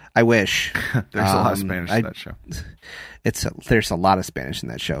 I wish. There's a lot of Spanish in that show. There's a lot of Spanish in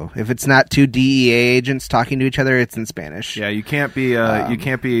that show. If it's not two DEA agents talking to each other, it's in Spanish. Yeah, you can't be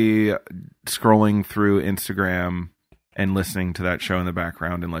scrolling through Instagram and listening to that show in the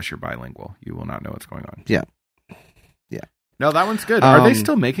background unless you're bilingual. You will not know what's going on. Yeah. No, that one's good. Are they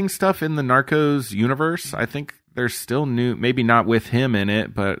still making stuff in the Narcos universe? I think there's still new, maybe not with him in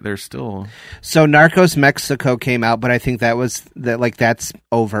it, but there's still. So Narcos Mexico came out, but I think that's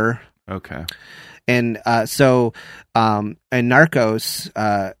over. Okay. And and Narcos,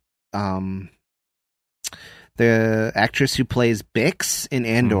 the actress who plays Bix in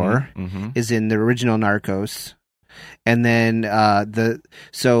Andor is in the original Narcos, and then the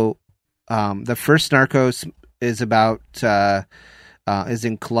first Narcos is about is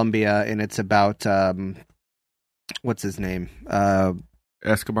in Colombia, and it's about what's his name?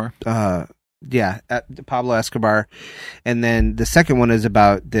 Escobar. Pablo Escobar. And then the second one is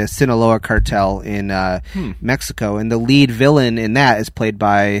about the Sinaloa cartel in Mexico, and the lead villain in that is played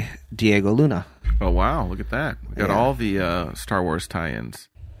by Diego Luna. Oh wow, look at that. We got all the Star Wars tie-ins.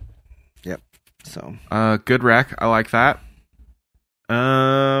 Yep. So good rec. I like that.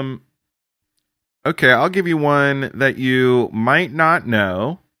 Okay, I'll give you one that you might not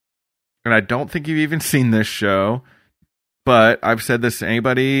know, and I don't think you've even seen this show, but I've said this to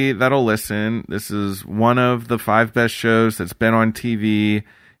anybody that'll listen. This is one of the 5 best shows that's been on TV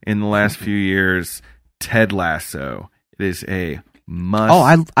in the last few years. Ted Lasso. It is a must.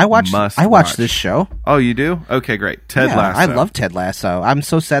 Oh, I watched this show. Oh, you do? Okay, great. Ted Lasso. I love Ted Lasso. I'm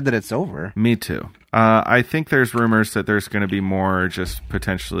so sad that it's over. Me too. I think there's rumors that there's going to be more, just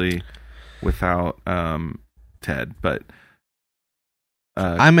potentially without Ted, but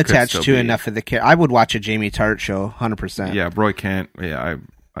I'm attached to enough of the character. I would watch a Jamie Tart show, 100%. Yeah, Roy Kent. Yeah,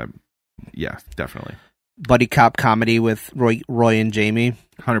 yeah, definitely. Buddy cop comedy with Roy and Jamie,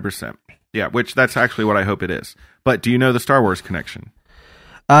 100%. Yeah, which that's actually what I hope it is. But do you know the Star Wars connection?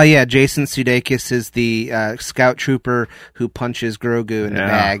 Yeah, Jason Sudeikis is the scout trooper who punches Grogu in the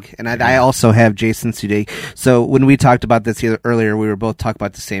bag. And I also have Jason Sudeikis. So when we talked about this earlier, we were both talking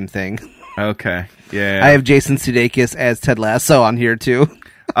about the same thing. Okay. Yeah. I have Jason Sudeikis as Ted Lasso on here too.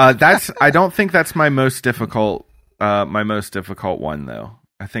 I don't think that's my most difficult one though.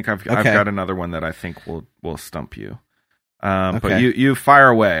 I think I've got another one that I think will stump you. But you fire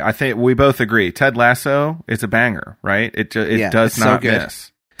away. I think we both agree. Ted Lasso is a banger, right? It does not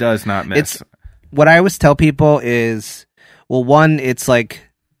miss. Does not miss. It's what I always tell people is, well, one, it's like,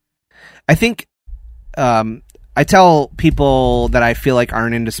 I think, I tell people that I feel like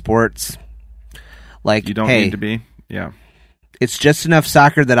aren't into sports, like, you don't need to be. Yeah. It's just enough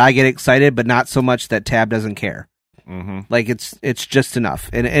soccer that I get excited, but not so much that Tab doesn't care. Mm-hmm. Like it's just enough,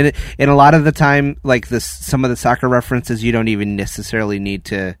 and a lot of the time, like some of the soccer references, you don't even necessarily need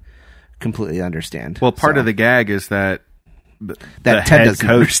to completely understand. Well, part of the gag is that the Ted head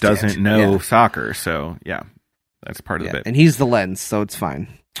coach doesn't know soccer, so yeah, that's part of the bit. And he's the lens, so it's fine.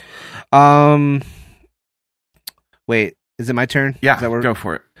 Wait, is it my turn? Yeah, go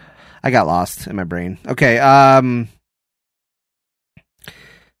for it. I got lost in my brain. Okay,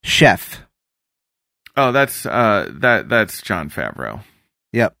 Chef. Oh, that's Jon Favreau.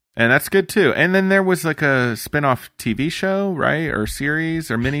 Yep. And that's good too. And then there was like a spin-off TV show, right? Or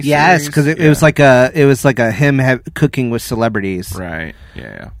series or mini-series. Yes, because it was like a him cooking with celebrities. Right.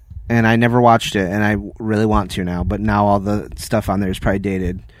 Yeah. And I never watched it, and I really want to now, but now all the stuff on there is probably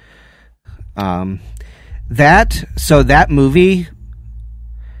dated. That movie,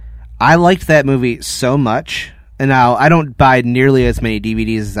 I liked that movie so much. And now I don't buy nearly as many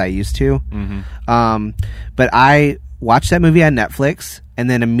DVDs as I used to. Mm-hmm. But I watched that movie on Netflix and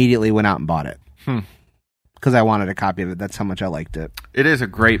then immediately went out and bought it. Because I wanted a copy of it. That's how much I liked it. It is a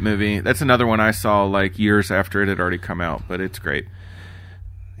great movie. That's another one I saw like years after it had already come out, but it's great.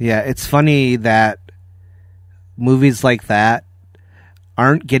 Yeah, it's funny that movies like that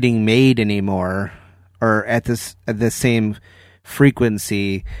aren't getting made anymore, or at the same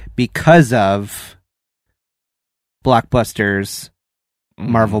frequency because of blockbusters,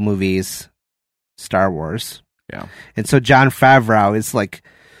 Marvel movies, Star Wars. Yeah. And so Jon Favreau is like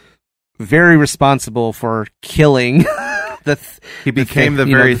very responsible for killing he became the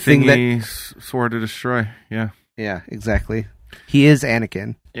very thing he swore to destroy. Yeah. Yeah, exactly. He is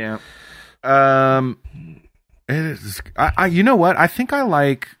Anakin. Yeah. It is. You know what? I think I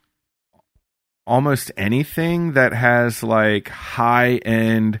like almost anything that has like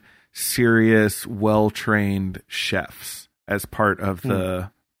high-end, serious, well-trained chefs as part of the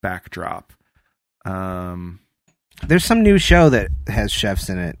backdrop. There's some new show that has chefs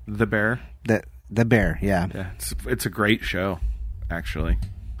in it. The Bear? The Bear, yeah. Yeah, it's a great show, actually.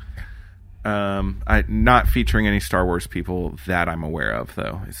 Not featuring any Star Wars people that I'm aware of,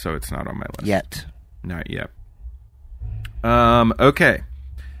 though, so it's not on my list. Yet. Not yet. Okay.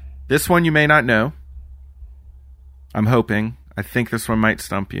 This one you may not know. I'm hoping. I think this one might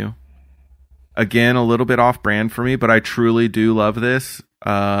stump you. Again, a little bit off-brand for me, but I truly do love this.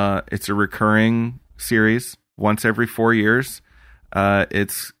 It's a recurring series, once every 4 years.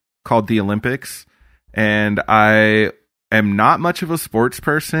 It's called The Olympics, and I am not much of a sports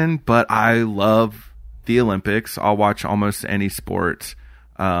person, but I love the Olympics. I'll watch almost any sport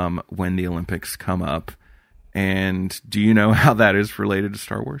when the Olympics come up. And do you know how that is related to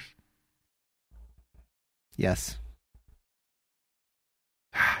Star Wars? Yes.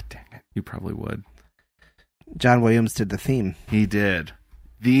 Dang it. You probably would. John Williams did the theme. He did.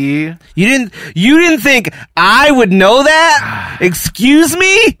 You didn't think I would know that? Excuse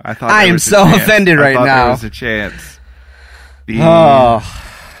me? I am so offended right now. There was a chance.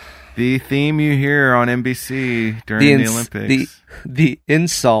 The theme you hear on NBC during the Olympics. The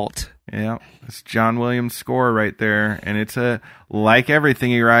insult. Yeah, it's John Williams' score right there, and it's like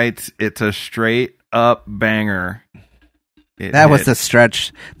everything he writes, it's a straight up banger. That was a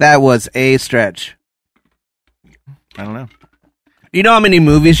stretch. That was a stretch. I don't know. You know how many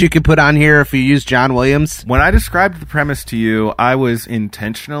movies you could put on here if you use John Williams? When I described the premise to you, I was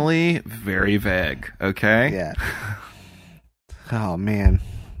intentionally very vague, okay? Yeah. Oh, man.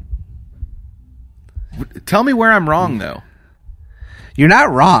 Tell me where I'm wrong, though. You're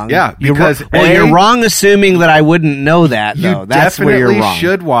not wrong. Yeah, because you're wrong assuming that I wouldn't know that, though. That's where you're wrong. You definitely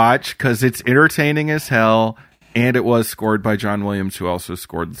should watch, because it's entertaining as hell, and it was scored by John Williams, who also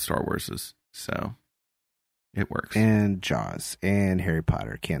scored the Star Warses. So... it works. And Jaws, and Harry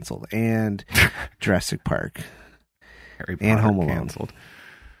Potter canceled, and Jurassic Park, Harry Potter and Home Alone, canceled,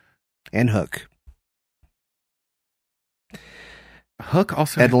 and Hook. Hook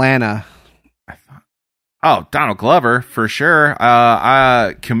also Atlanta. Donald Glover for sure.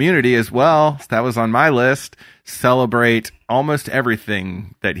 Community as well. That was on my list. Celebrate almost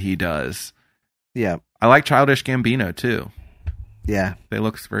everything that he does. Yeah, I like Childish Gambino too. Yeah, they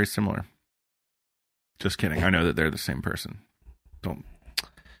look very similar. Just kidding. I know that they're the same person. Don't.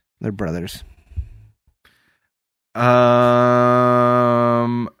 They're brothers.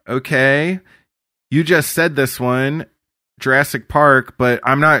 Okay. You just said this one, Jurassic Park, but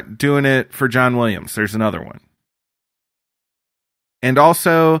I'm not doing it for John Williams. There's another one. And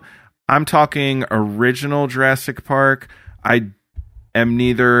also, I'm talking original Jurassic Park. I am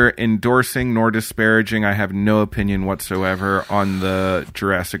neither endorsing nor disparaging. I have no opinion whatsoever on the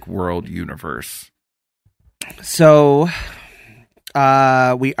Jurassic World universe. So,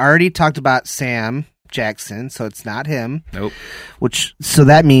 we already talked about Sam Jackson, so it's not him. Nope. So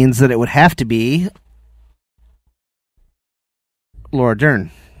that means that it would have to be Laura Dern.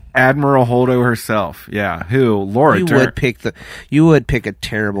 Admiral Holdo herself. Yeah. Who? Laura Dern. You would pick a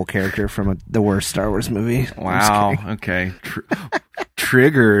terrible character from the worst Star Wars movie. Wow. Okay.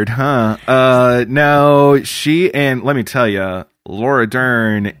 Triggered, huh? No, let me tell you, Laura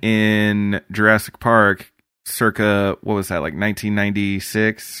Dern in Jurassic Park, circa, what was that, like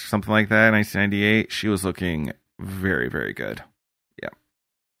 1996, something like that, 1998. She was looking very, very good. Yeah.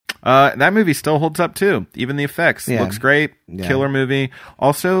 That movie still holds up too. Even the effects looks great. Yeah. Killer movie.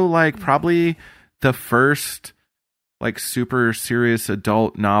 Also, like, probably the first like super serious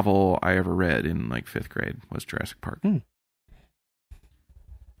adult novel I ever read in like 5th grade was Jurassic Park.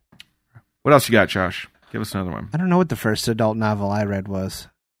 What else you got, Josh? Give us another one. I don't know what the first adult novel I read was.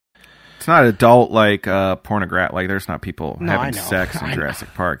 It's not adult like pornographic. Like, there's not people having sex in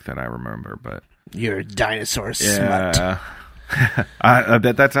Jurassic Park that I remember. But you're a dinosaur smut. I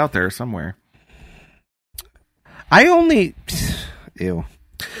bet that's out there somewhere. I only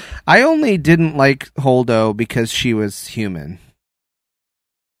didn't like Holdo because she was human.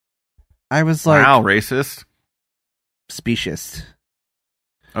 I was like, wow, racist, specious.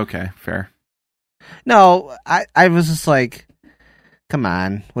 Okay, fair. No, I was just like, come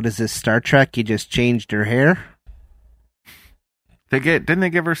on, what is this, Star Trek? You just changed her hair? Didn't they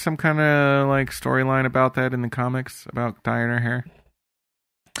give her some kind of like storyline about that in the comics about dyeing her hair?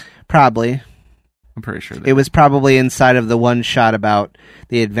 Probably. I'm pretty sure it was probably inside of the one shot about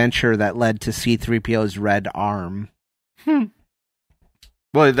the adventure that led to C-3PO's red arm.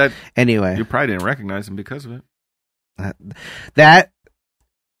 Well, anyway, you probably didn't recognize him because of it. That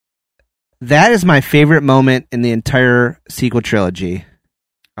is my favorite moment in the entire sequel trilogy.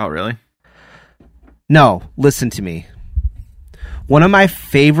 Oh, really? No, listen to me. One of my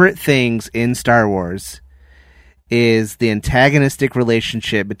favorite things in Star Wars is the antagonistic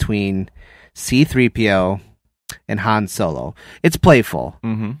relationship between C-3PO and Han Solo. It's playful.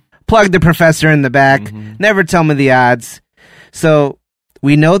 Mm-hmm. Plug the professor in the back. Never tell me the odds. So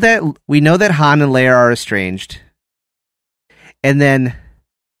we know that Han and Leia are estranged. And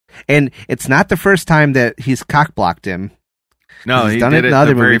it's not the first time that he's cock-blocked him. No, he's done it in the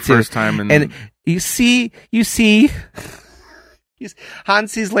other very first time. And you see, Han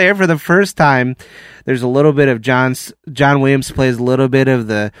sees Leia for the first time. There's a little bit of John Williams plays a little bit of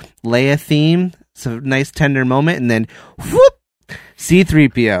the Leia theme. It's a nice tender moment, and then whoop,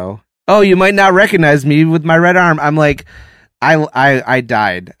 C-3PO. Oh, you might not recognize me with my red arm. I'm like, I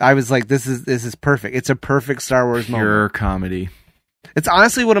died. I was like, this is perfect. It's a perfect Star Wars moment. Pure comedy. It's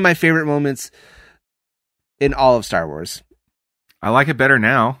honestly one of my favorite moments in all of Star Wars. I like it better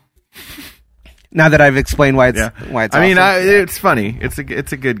now. Now that I've explained why it's awesome. I mean, it's funny. It's a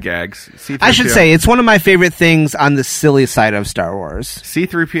good gag. I should say it's one of my favorite things on the silly side of Star Wars.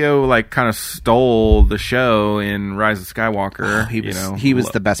 C-3PO like kind of stole the show in Rise of Skywalker. He was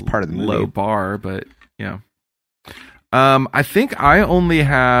the best part of the movie. Low bar, but I think I only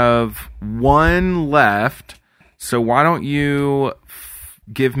have one left. So why don't you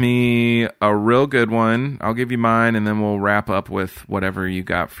give me a real good one? I'll give you mine, and then we'll wrap up with whatever you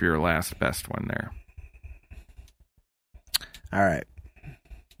got for your last best one there. All right.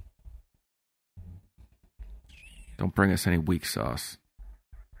 Don't bring us any weak sauce.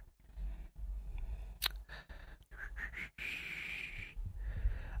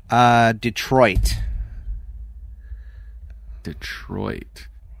 Detroit.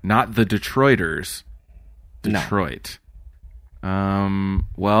 Not the Detroiters. Detroit. No.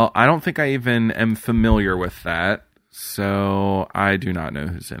 Well, I don't think I even am familiar with that, so I do not know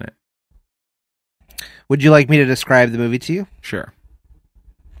who's in it. Would you like me to describe the movie to you? Sure.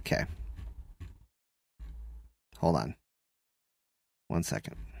 Okay. Hold on. 1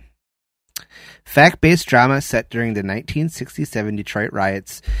 second. Fact-based drama set during the 1967 Detroit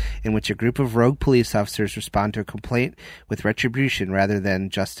riots, in which a group of rogue police officers respond to a complaint with retribution rather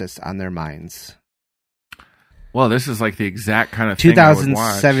than justice on their minds. Well, this is like the exact kind of thing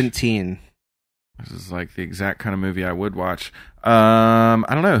 2017. I would watch. This is like the exact kind of movie I would watch. I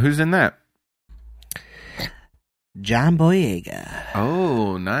don't know. Who's in that? John Boyega.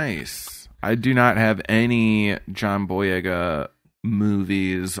 Oh, nice. I do not have any John Boyega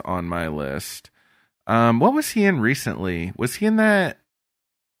movies on my list. What was he in recently? Was he in that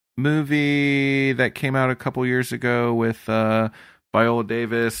movie that came out a couple years ago with Viola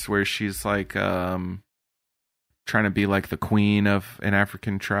Davis, where she's like trying to be like the queen of an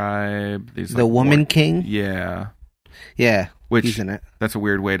African tribe? The Woman King? Yeah. Yeah, which, he's in it. That's a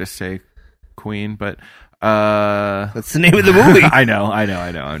weird way to say queen, but that's the name of the movie. I know.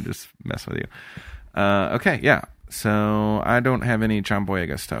 I'm just messing with you. Okay, yeah. So I don't have any John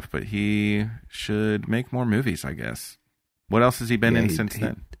Boyega stuff, but he should make more movies, I guess. What else has he been in since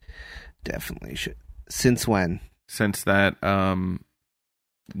then? Definitely should. Since when? Since that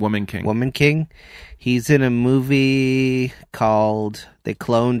Woman King. Woman King. He's in a movie called They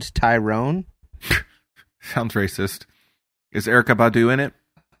Cloned Tyrone. Sounds racist. Is Erykah Badu in it?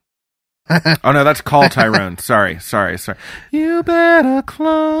 Oh no, that's Call Tyrone. Sorry. You better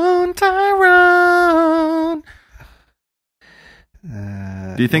clone Tyrone.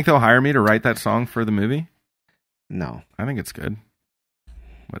 Do you think they'll hire me to write that song for the movie? No. I think it's good.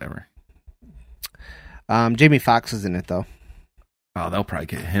 Whatever. Jamie Foxx is in it, though. Oh, they'll probably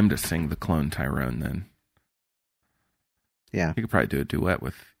get him to sing the Clone Tyrone then. Yeah. He could probably do a duet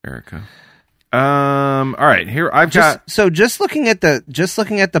with Erykah. All right, here I've got. So just looking at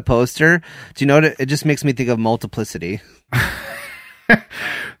the poster, do you know what it just makes me think of Multiplicity?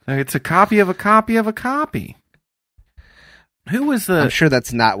 It's a copy of a copy of a copy. Who was the? I'm sure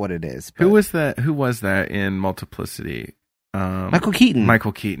that's not what it is. Who was that? Who was that in Multiplicity? Michael Keaton.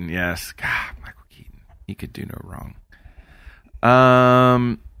 Michael Keaton. Yes. God, Michael Keaton. He could do no wrong.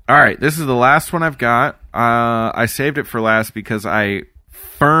 All right, this is the last one I've got. I saved it for last because I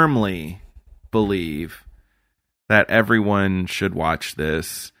firmly believe that everyone should watch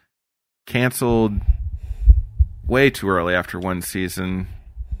this. Canceled way too early after one season.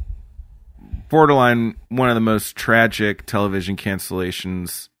 Borderline one of the most tragic television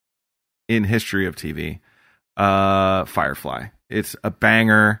cancellations in history of TV. Firefly. It's a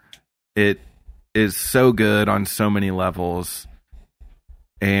banger. It is so good on so many levels.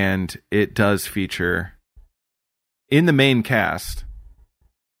 And it does feature, in the main cast,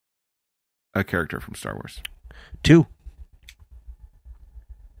 a character from Star Wars. 2.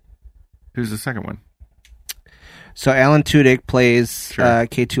 Who's the second one? So Alan Tudyk plays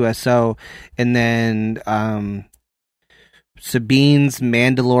K2SO, and then Sabine's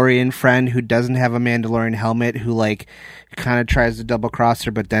Mandalorian friend who doesn't have a Mandalorian helmet, who like kind of tries to double cross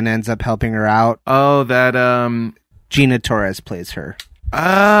her, but then ends up helping her out. Oh, that Gina Torres plays her.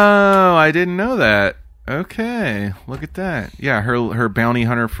 Oh, I didn't know that. Okay, look at that. Yeah, her bounty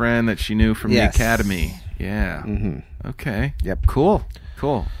hunter friend that she knew from the academy. Yeah. Mm-hmm. Okay. Yep. Cool.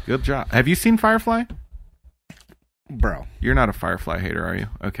 Good job. Have you seen Firefly? Bro. You're not a Firefly hater, are you?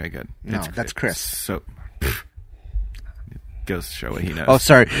 Okay, good. No, that's Chris. So, goes to show what he knows. Oh,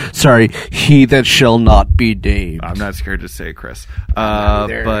 sorry. He that shall not be named. I'm not scared to say Chris.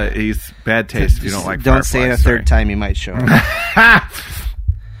 But he's bad taste if you don't like Firefly. Don't say it a third time, he might show up.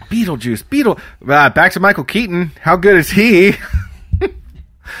 Beetlejuice. Back to Michael Keaton. How good is he?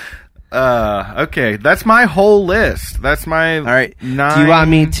 Okay, that's my whole list. That's my all right. 9 Do you want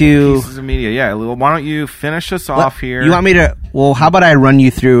me to pieces of media? Yeah. Why don't you finish us off here? You want me to? Well, how about I run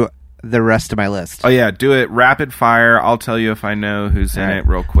you through the rest of my list? Oh yeah, do it rapid fire. I'll tell you if I know who's in it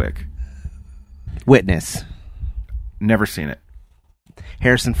real quick. Witness. Never seen it.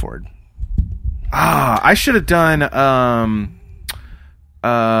 Harrison Ford. I should have done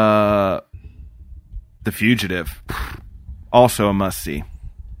The Fugitive. Also a must see.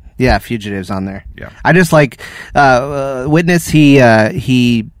 Yeah, Fugitive's on there. Yeah, I just like Witness.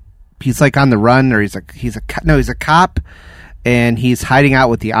 He's like on the run, or he's a cop, and he's hiding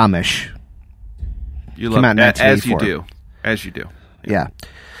out with the Amish. You love as you do. Yeah.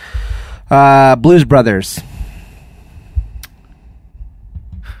 Blues Brothers.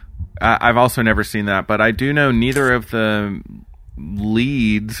 I've also never seen that, but I do know neither of the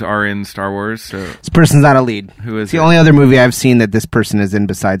leads are in Star Wars. So this person's not a lead. Who is it's the only other movie I've seen that this person is in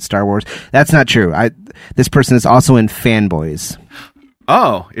besides Star Wars? That's not true. This person is also in Fanboys.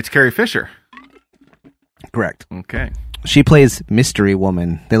 Oh, it's Carrie Fisher. Correct. Okay. She plays Mystery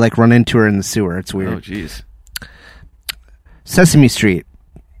Woman. They like run into her in the sewer. It's weird. Oh, jeez. Sesame Street.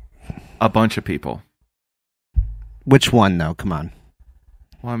 A bunch of people. Which one though? Come on.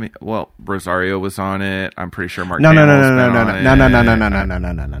 Well, Rosario was on it. I'm pretty sure Mark. No.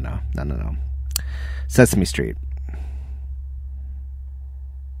 Sesame Street.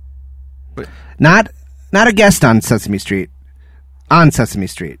 But, not a guest on Sesame Street. On Sesame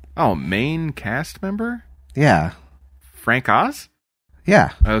Street. Oh, main cast member? Yeah. Frank Oz?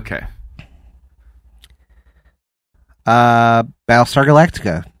 Yeah. Okay. Battlestar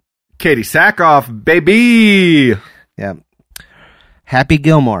Galactica. Katie Sackhoff, baby. Yeah. Happy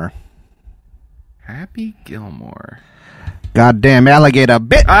Gilmore. Goddamn alligator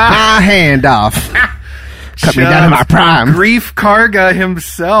bit my hand off. Cut me down to my prime. Grief Karga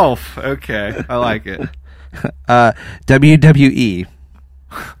himself. Okay, I like it. WWE.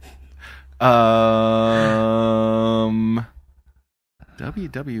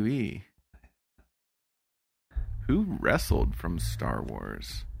 WWE. Who wrestled from Star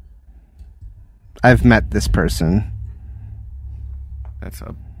Wars? I've met this person. That's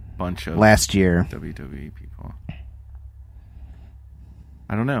a bunch of last year WWE people.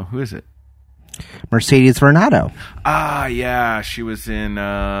 I don't know. Who is it? Mercedes Varnado. Ah, yeah. She was in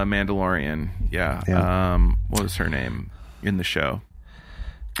Mandalorian. Yeah. What was her name in the show?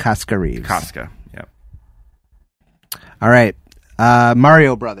 Casca Reeves. Casca. Yep. All right.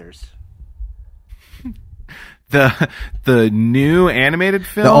 Mario Brothers. The new animated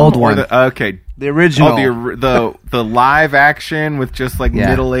film, the old one. Okay, the original. Oh, the live action with just like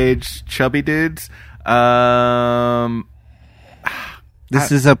middle-aged chubby dudes. This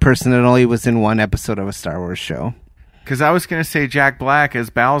is a person that only was in one episode of a Star Wars show. Because I was going to say Jack Black as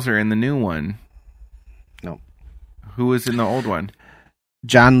Bowser in the new one. No. Who was in the old one?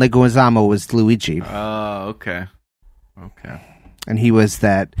 John Leguizamo was Luigi. Oh, okay. And he was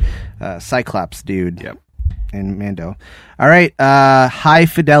that Cyclops dude. Yep. In Mando. All right. High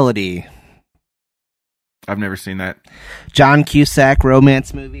Fidelity. I've never seen that. John Cusack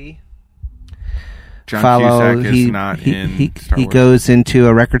romance movie. Cusack is not in Star Wars. He goes into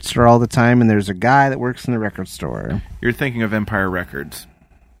a record store all the time, and there's a guy that works in the record store. You're thinking of Empire Records.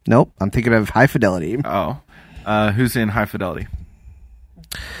 Nope, I'm thinking of High Fidelity. Oh. Who's in High Fidelity?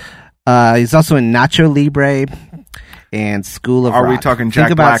 He's also in Nacho Libre and School of Rock. Are we talking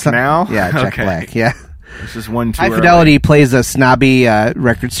Jack Black now? Yeah, Jack Black, yeah. This is one too High Fidelity plays a snobby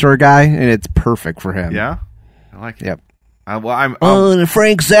record store guy, and it's perfect for him. Yeah? I like it. Yep. And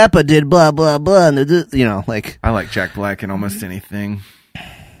Frank Zappa did blah, blah, blah. And like... I like Jack Black in almost anything.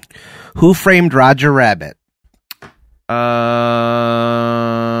 Who Framed Roger Rabbit?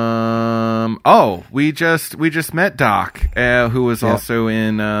 We just met Doc, who was also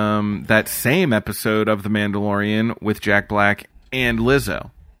in that same episode of The Mandalorian with Jack Black and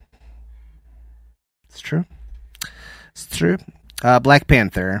Lizzo. It's true. Black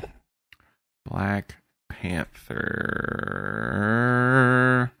Panther. Black Panther.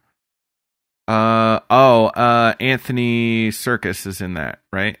 Anthony Serkis is in that,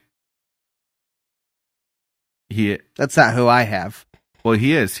 right? That's not who I have. Well,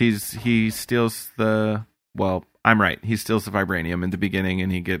 he is. He steals the... Well, I'm right. He steals the vibranium in the beginning,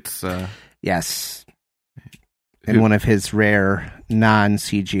 and he gets... Yes. In one of his rare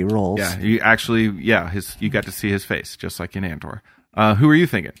non-CG roles. Yeah, you got to see his face, just like in Andor. Who are you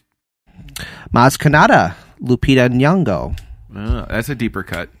thinking? Maz Kanata, Lupita Nyong'o. That's a deeper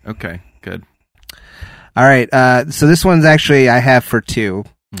cut. Okay, good. All right, so this one's actually I have for two.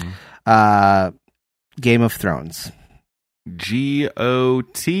 Game of Thrones.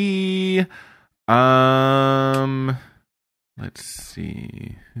 GOT. Let's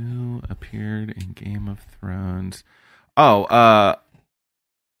see who appeared in Game of Thrones.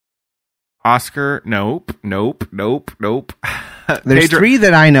 Oscar. Nope. There's three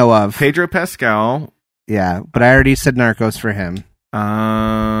that I know of. Pedro Pascal. Yeah, but I already said Narcos for him.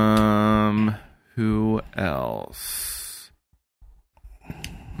 Who else?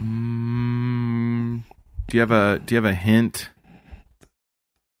 Do you have a hint?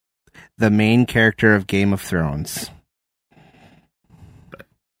 The main character of Game of Thrones.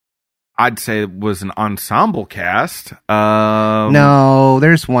 I'd say it was an ensemble cast. No,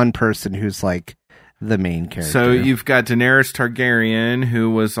 there's one person who's like the main character. So you've got Daenerys Targaryen,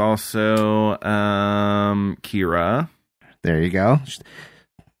 who was also Kira. There you go.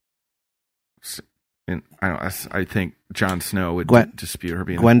 And I think Jon Snow would dispute her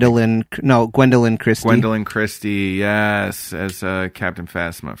being Gwendolyn Christie. Gwendolyn Christie, yes, as Captain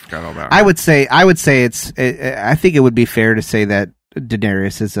Phasma. Forgot all about her. I would say I think it would be fair to say that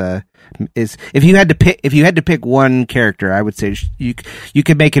Daenerys is if you had to pick one character, I would say you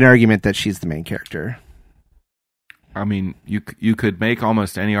could make an argument that she's the main character. I mean, you could make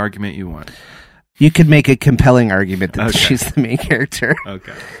almost any argument you want. You could make a compelling argument that she's the main character.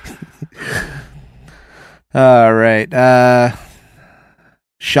 Okay. All right.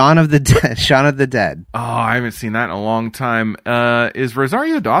 Shaun of the Dead. Oh, I haven't seen that in a long time. Is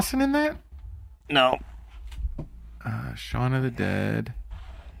Rosario Dawson in that? No. Shaun of the Dead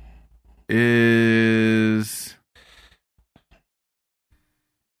is...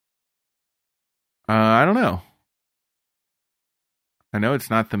 I don't know. I know it's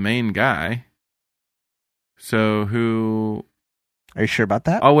not the main guy. So who... Are you sure about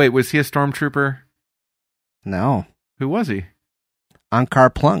that? Oh, wait. Was he a stormtrooper? No. Who was he?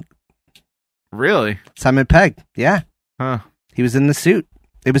 Ankar Plunk. Really? Simon Pegg. Yeah. Huh. He was in the suit.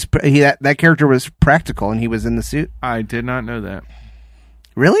 It was that character was practical, and he was in the suit. I did not know that.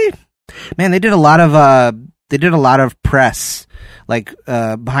 Really? Man, they did a lot of press, like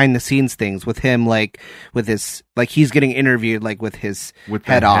behind the scenes things with him, like with his he's getting interviewed like with his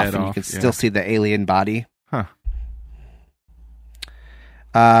head off, and you can still see the alien body. Huh.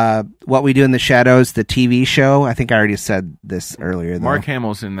 What We Do in the Shadows, the TV show. I think I already said this earlier. Though. Mark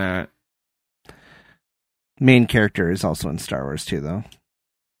Hamill's in that. Main character is also in Star Wars too, though.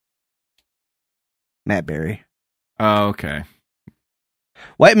 Matt Berry. Oh, okay.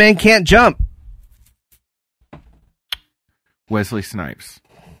 White Man Can't Jump. Wesley Snipes.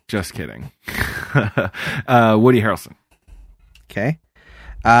 Just kidding. Woody Harrelson. Okay.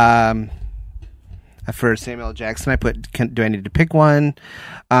 For Samuel L. Jackson, I put, do I need to pick one?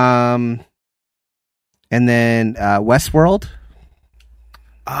 And then Westworld.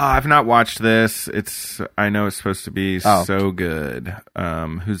 I've not watched this. I know it's supposed to be so good.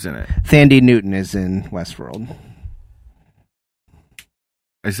 Who's in it? Thandie Newton is in Westworld.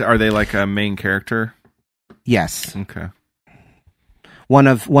 Are they like a main character? Yes. Okay. One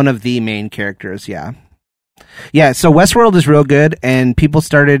of the main characters, yeah. Yeah, so Westworld is real good, and people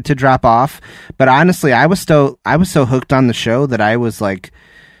started to drop off. But honestly, I was so hooked on the show that I was like,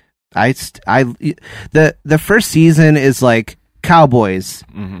 the first season is like cowboys,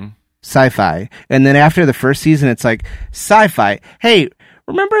 sci-fi, and then after the first season, it's like sci-fi. Hey,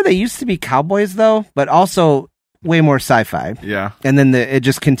 Remember, they used to be cowboys, though, but also way more sci-fi. Yeah. And then it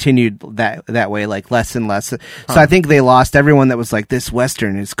just continued that way, like less and less. So I think they lost everyone that was like, this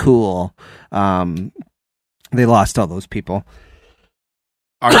Western is cool. They lost all those people.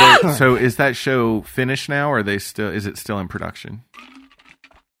 So is that show finished now, or is it still in production?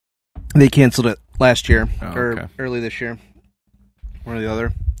 They canceled it last year, or early this year. One or the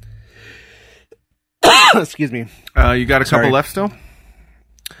other. Excuse me. You got a couple left still?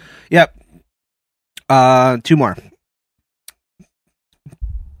 Yep. 2 more.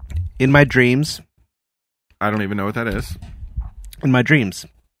 In my dreams. I don't even know what that is. In my dreams.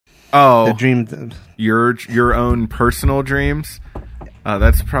 Oh, the dream. Your own personal dreams.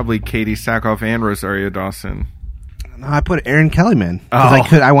 That's probably Katie Sackhoff and Rosario Dawson. No, I put Erin Kellyman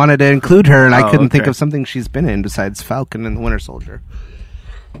because I wanted to include her, and I couldn't think of something she's been in besides Falcon and the Winter Soldier.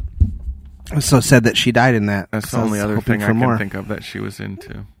 I was so sad that she died in that. That's the only other thing I can think of that she was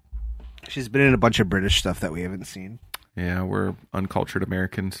into. She's been in a bunch of British stuff that we haven't seen. Yeah, we're uncultured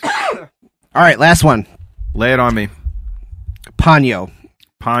Americans. All right, last one. Lay it on me. Ponyo.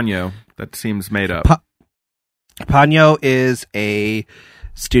 That seems made up. Ponyo is a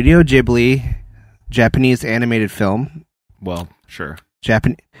Studio Ghibli Japanese animated film. Well, sure.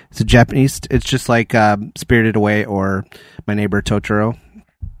 It's a Japanese. It's just like Spirited Away or My Neighbor Totoro.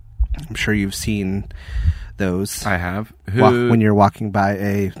 I'm sure you've seen those. I have. When you're walking by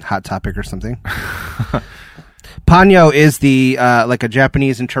a Hot Topic or something. Ponyo is the like a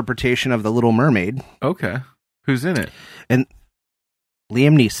Japanese interpretation of The Little Mermaid. Okay. Who's in it? And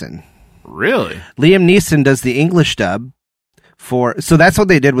Liam Neeson. Really? Liam Neeson does the English dub so that's what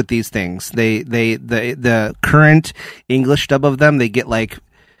they did with these things. The current English dub of them, they get like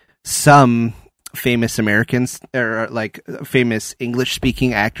some famous Americans or like famous English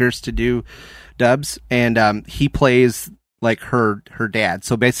speaking actors to do dubs, and he plays like her dad.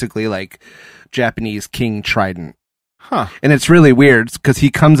 So basically like Japanese King Trident. Huh. And it's really weird because he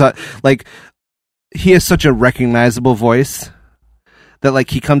comes out like he has such a recognizable voice that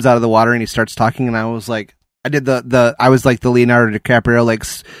like he comes out of the water and he starts talking, and I was like, I was like the Leonardo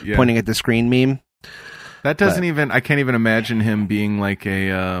DiCaprio pointing at the screen meme. That doesn't I can't even imagine him being like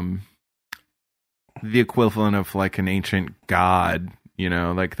the equivalent of like an ancient god,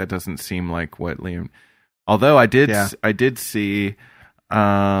 like that doesn't seem like what Liam. Although I did see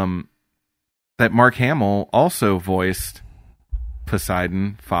that Mark Hamill also voiced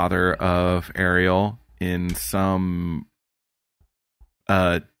Poseidon, father of Ariel, in some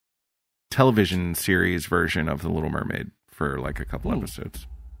television series version of The Little Mermaid for like a couple episodes.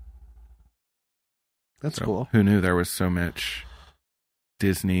 That's cool. Who knew there was so much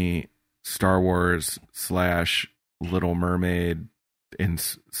Disney, Star Wars / Little Mermaid /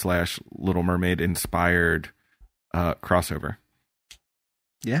 Little Mermaid inspired crossover?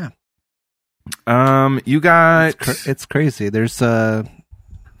 Yeah. You got it's crazy. There's it's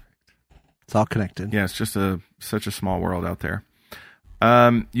all connected. Yeah, it's just such a small world out there.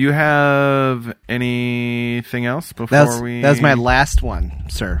 You have anything else before we? That was my last one,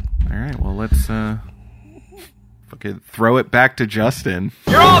 sir. All right. Well, let's throw it back to Justin.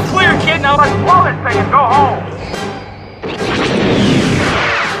 You're all clear, kid. Now let's blow this thing and go home.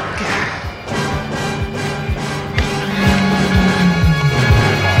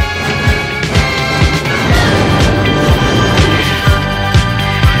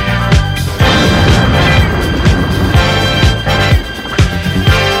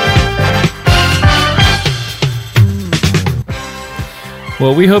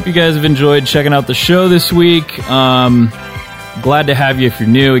 Well, we hope you guys have enjoyed checking out the show this week. Glad to have you if you're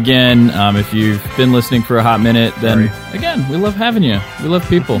new again. If you've been listening for a hot minute, then again, we love having you. We love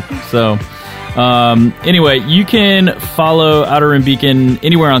people. So anyway, you can follow Outer Rim Beacon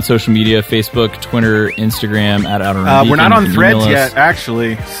anywhere on social media, Facebook, Twitter, Instagram, at Outer Rim Beacon. We're not on Threads yet,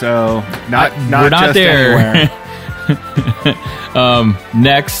 actually. So we're not there.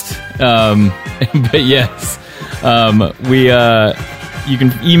 Next. But yes, you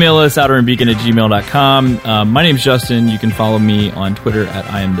can email us, outerrimbeacon@gmail.com. My name's Justin. You can follow me on Twitter at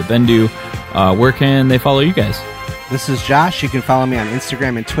IamTheBendu. Where can they follow you guys? This is Josh. You can follow me on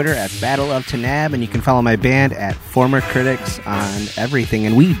Instagram and Twitter at Battle of Tanab, and you can follow my band at Former Critics on everything.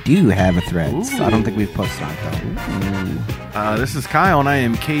 And we do have a thread, so I don't think we've posted on it, though. This is Kyle, and I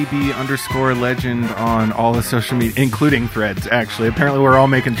am KB_legend on all the social media, including Threads, actually. Apparently we're all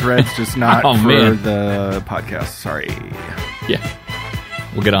making Threads, just not for the podcast. Sorry. Yeah.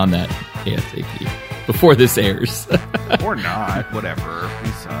 We'll get on that ASAP before this airs. Or not. Whatever. We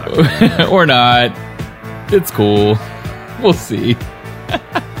suck. Or not. It's cool. We'll see.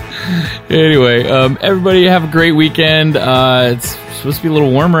 Anyway, everybody have a great weekend. It's supposed to be a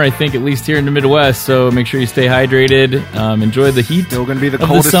little warmer, I think, at least here in the Midwest. So make sure you stay hydrated. Enjoy the heat. Still going to be the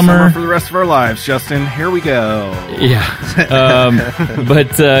coldest summer for the rest of our lives, Justin. Here we go. Yeah.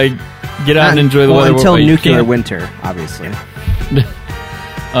 But get out and enjoy the weather. Until nuclear winter, obviously.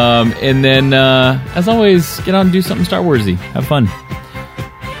 And then, as always, get out and do something Star Warsy. Have fun.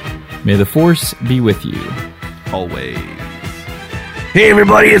 May the Force be with you. Always. Hey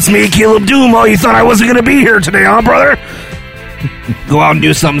everybody, it's me, Caleb Doom. Oh, you thought I wasn't going to be here today, huh, brother? Go out and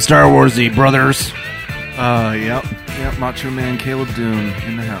do something Star Warsy, brothers. Yep, Macho Man Caleb Doom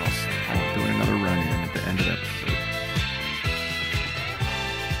in the house. Doing another run-in at the end of the episode.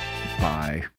 Bye.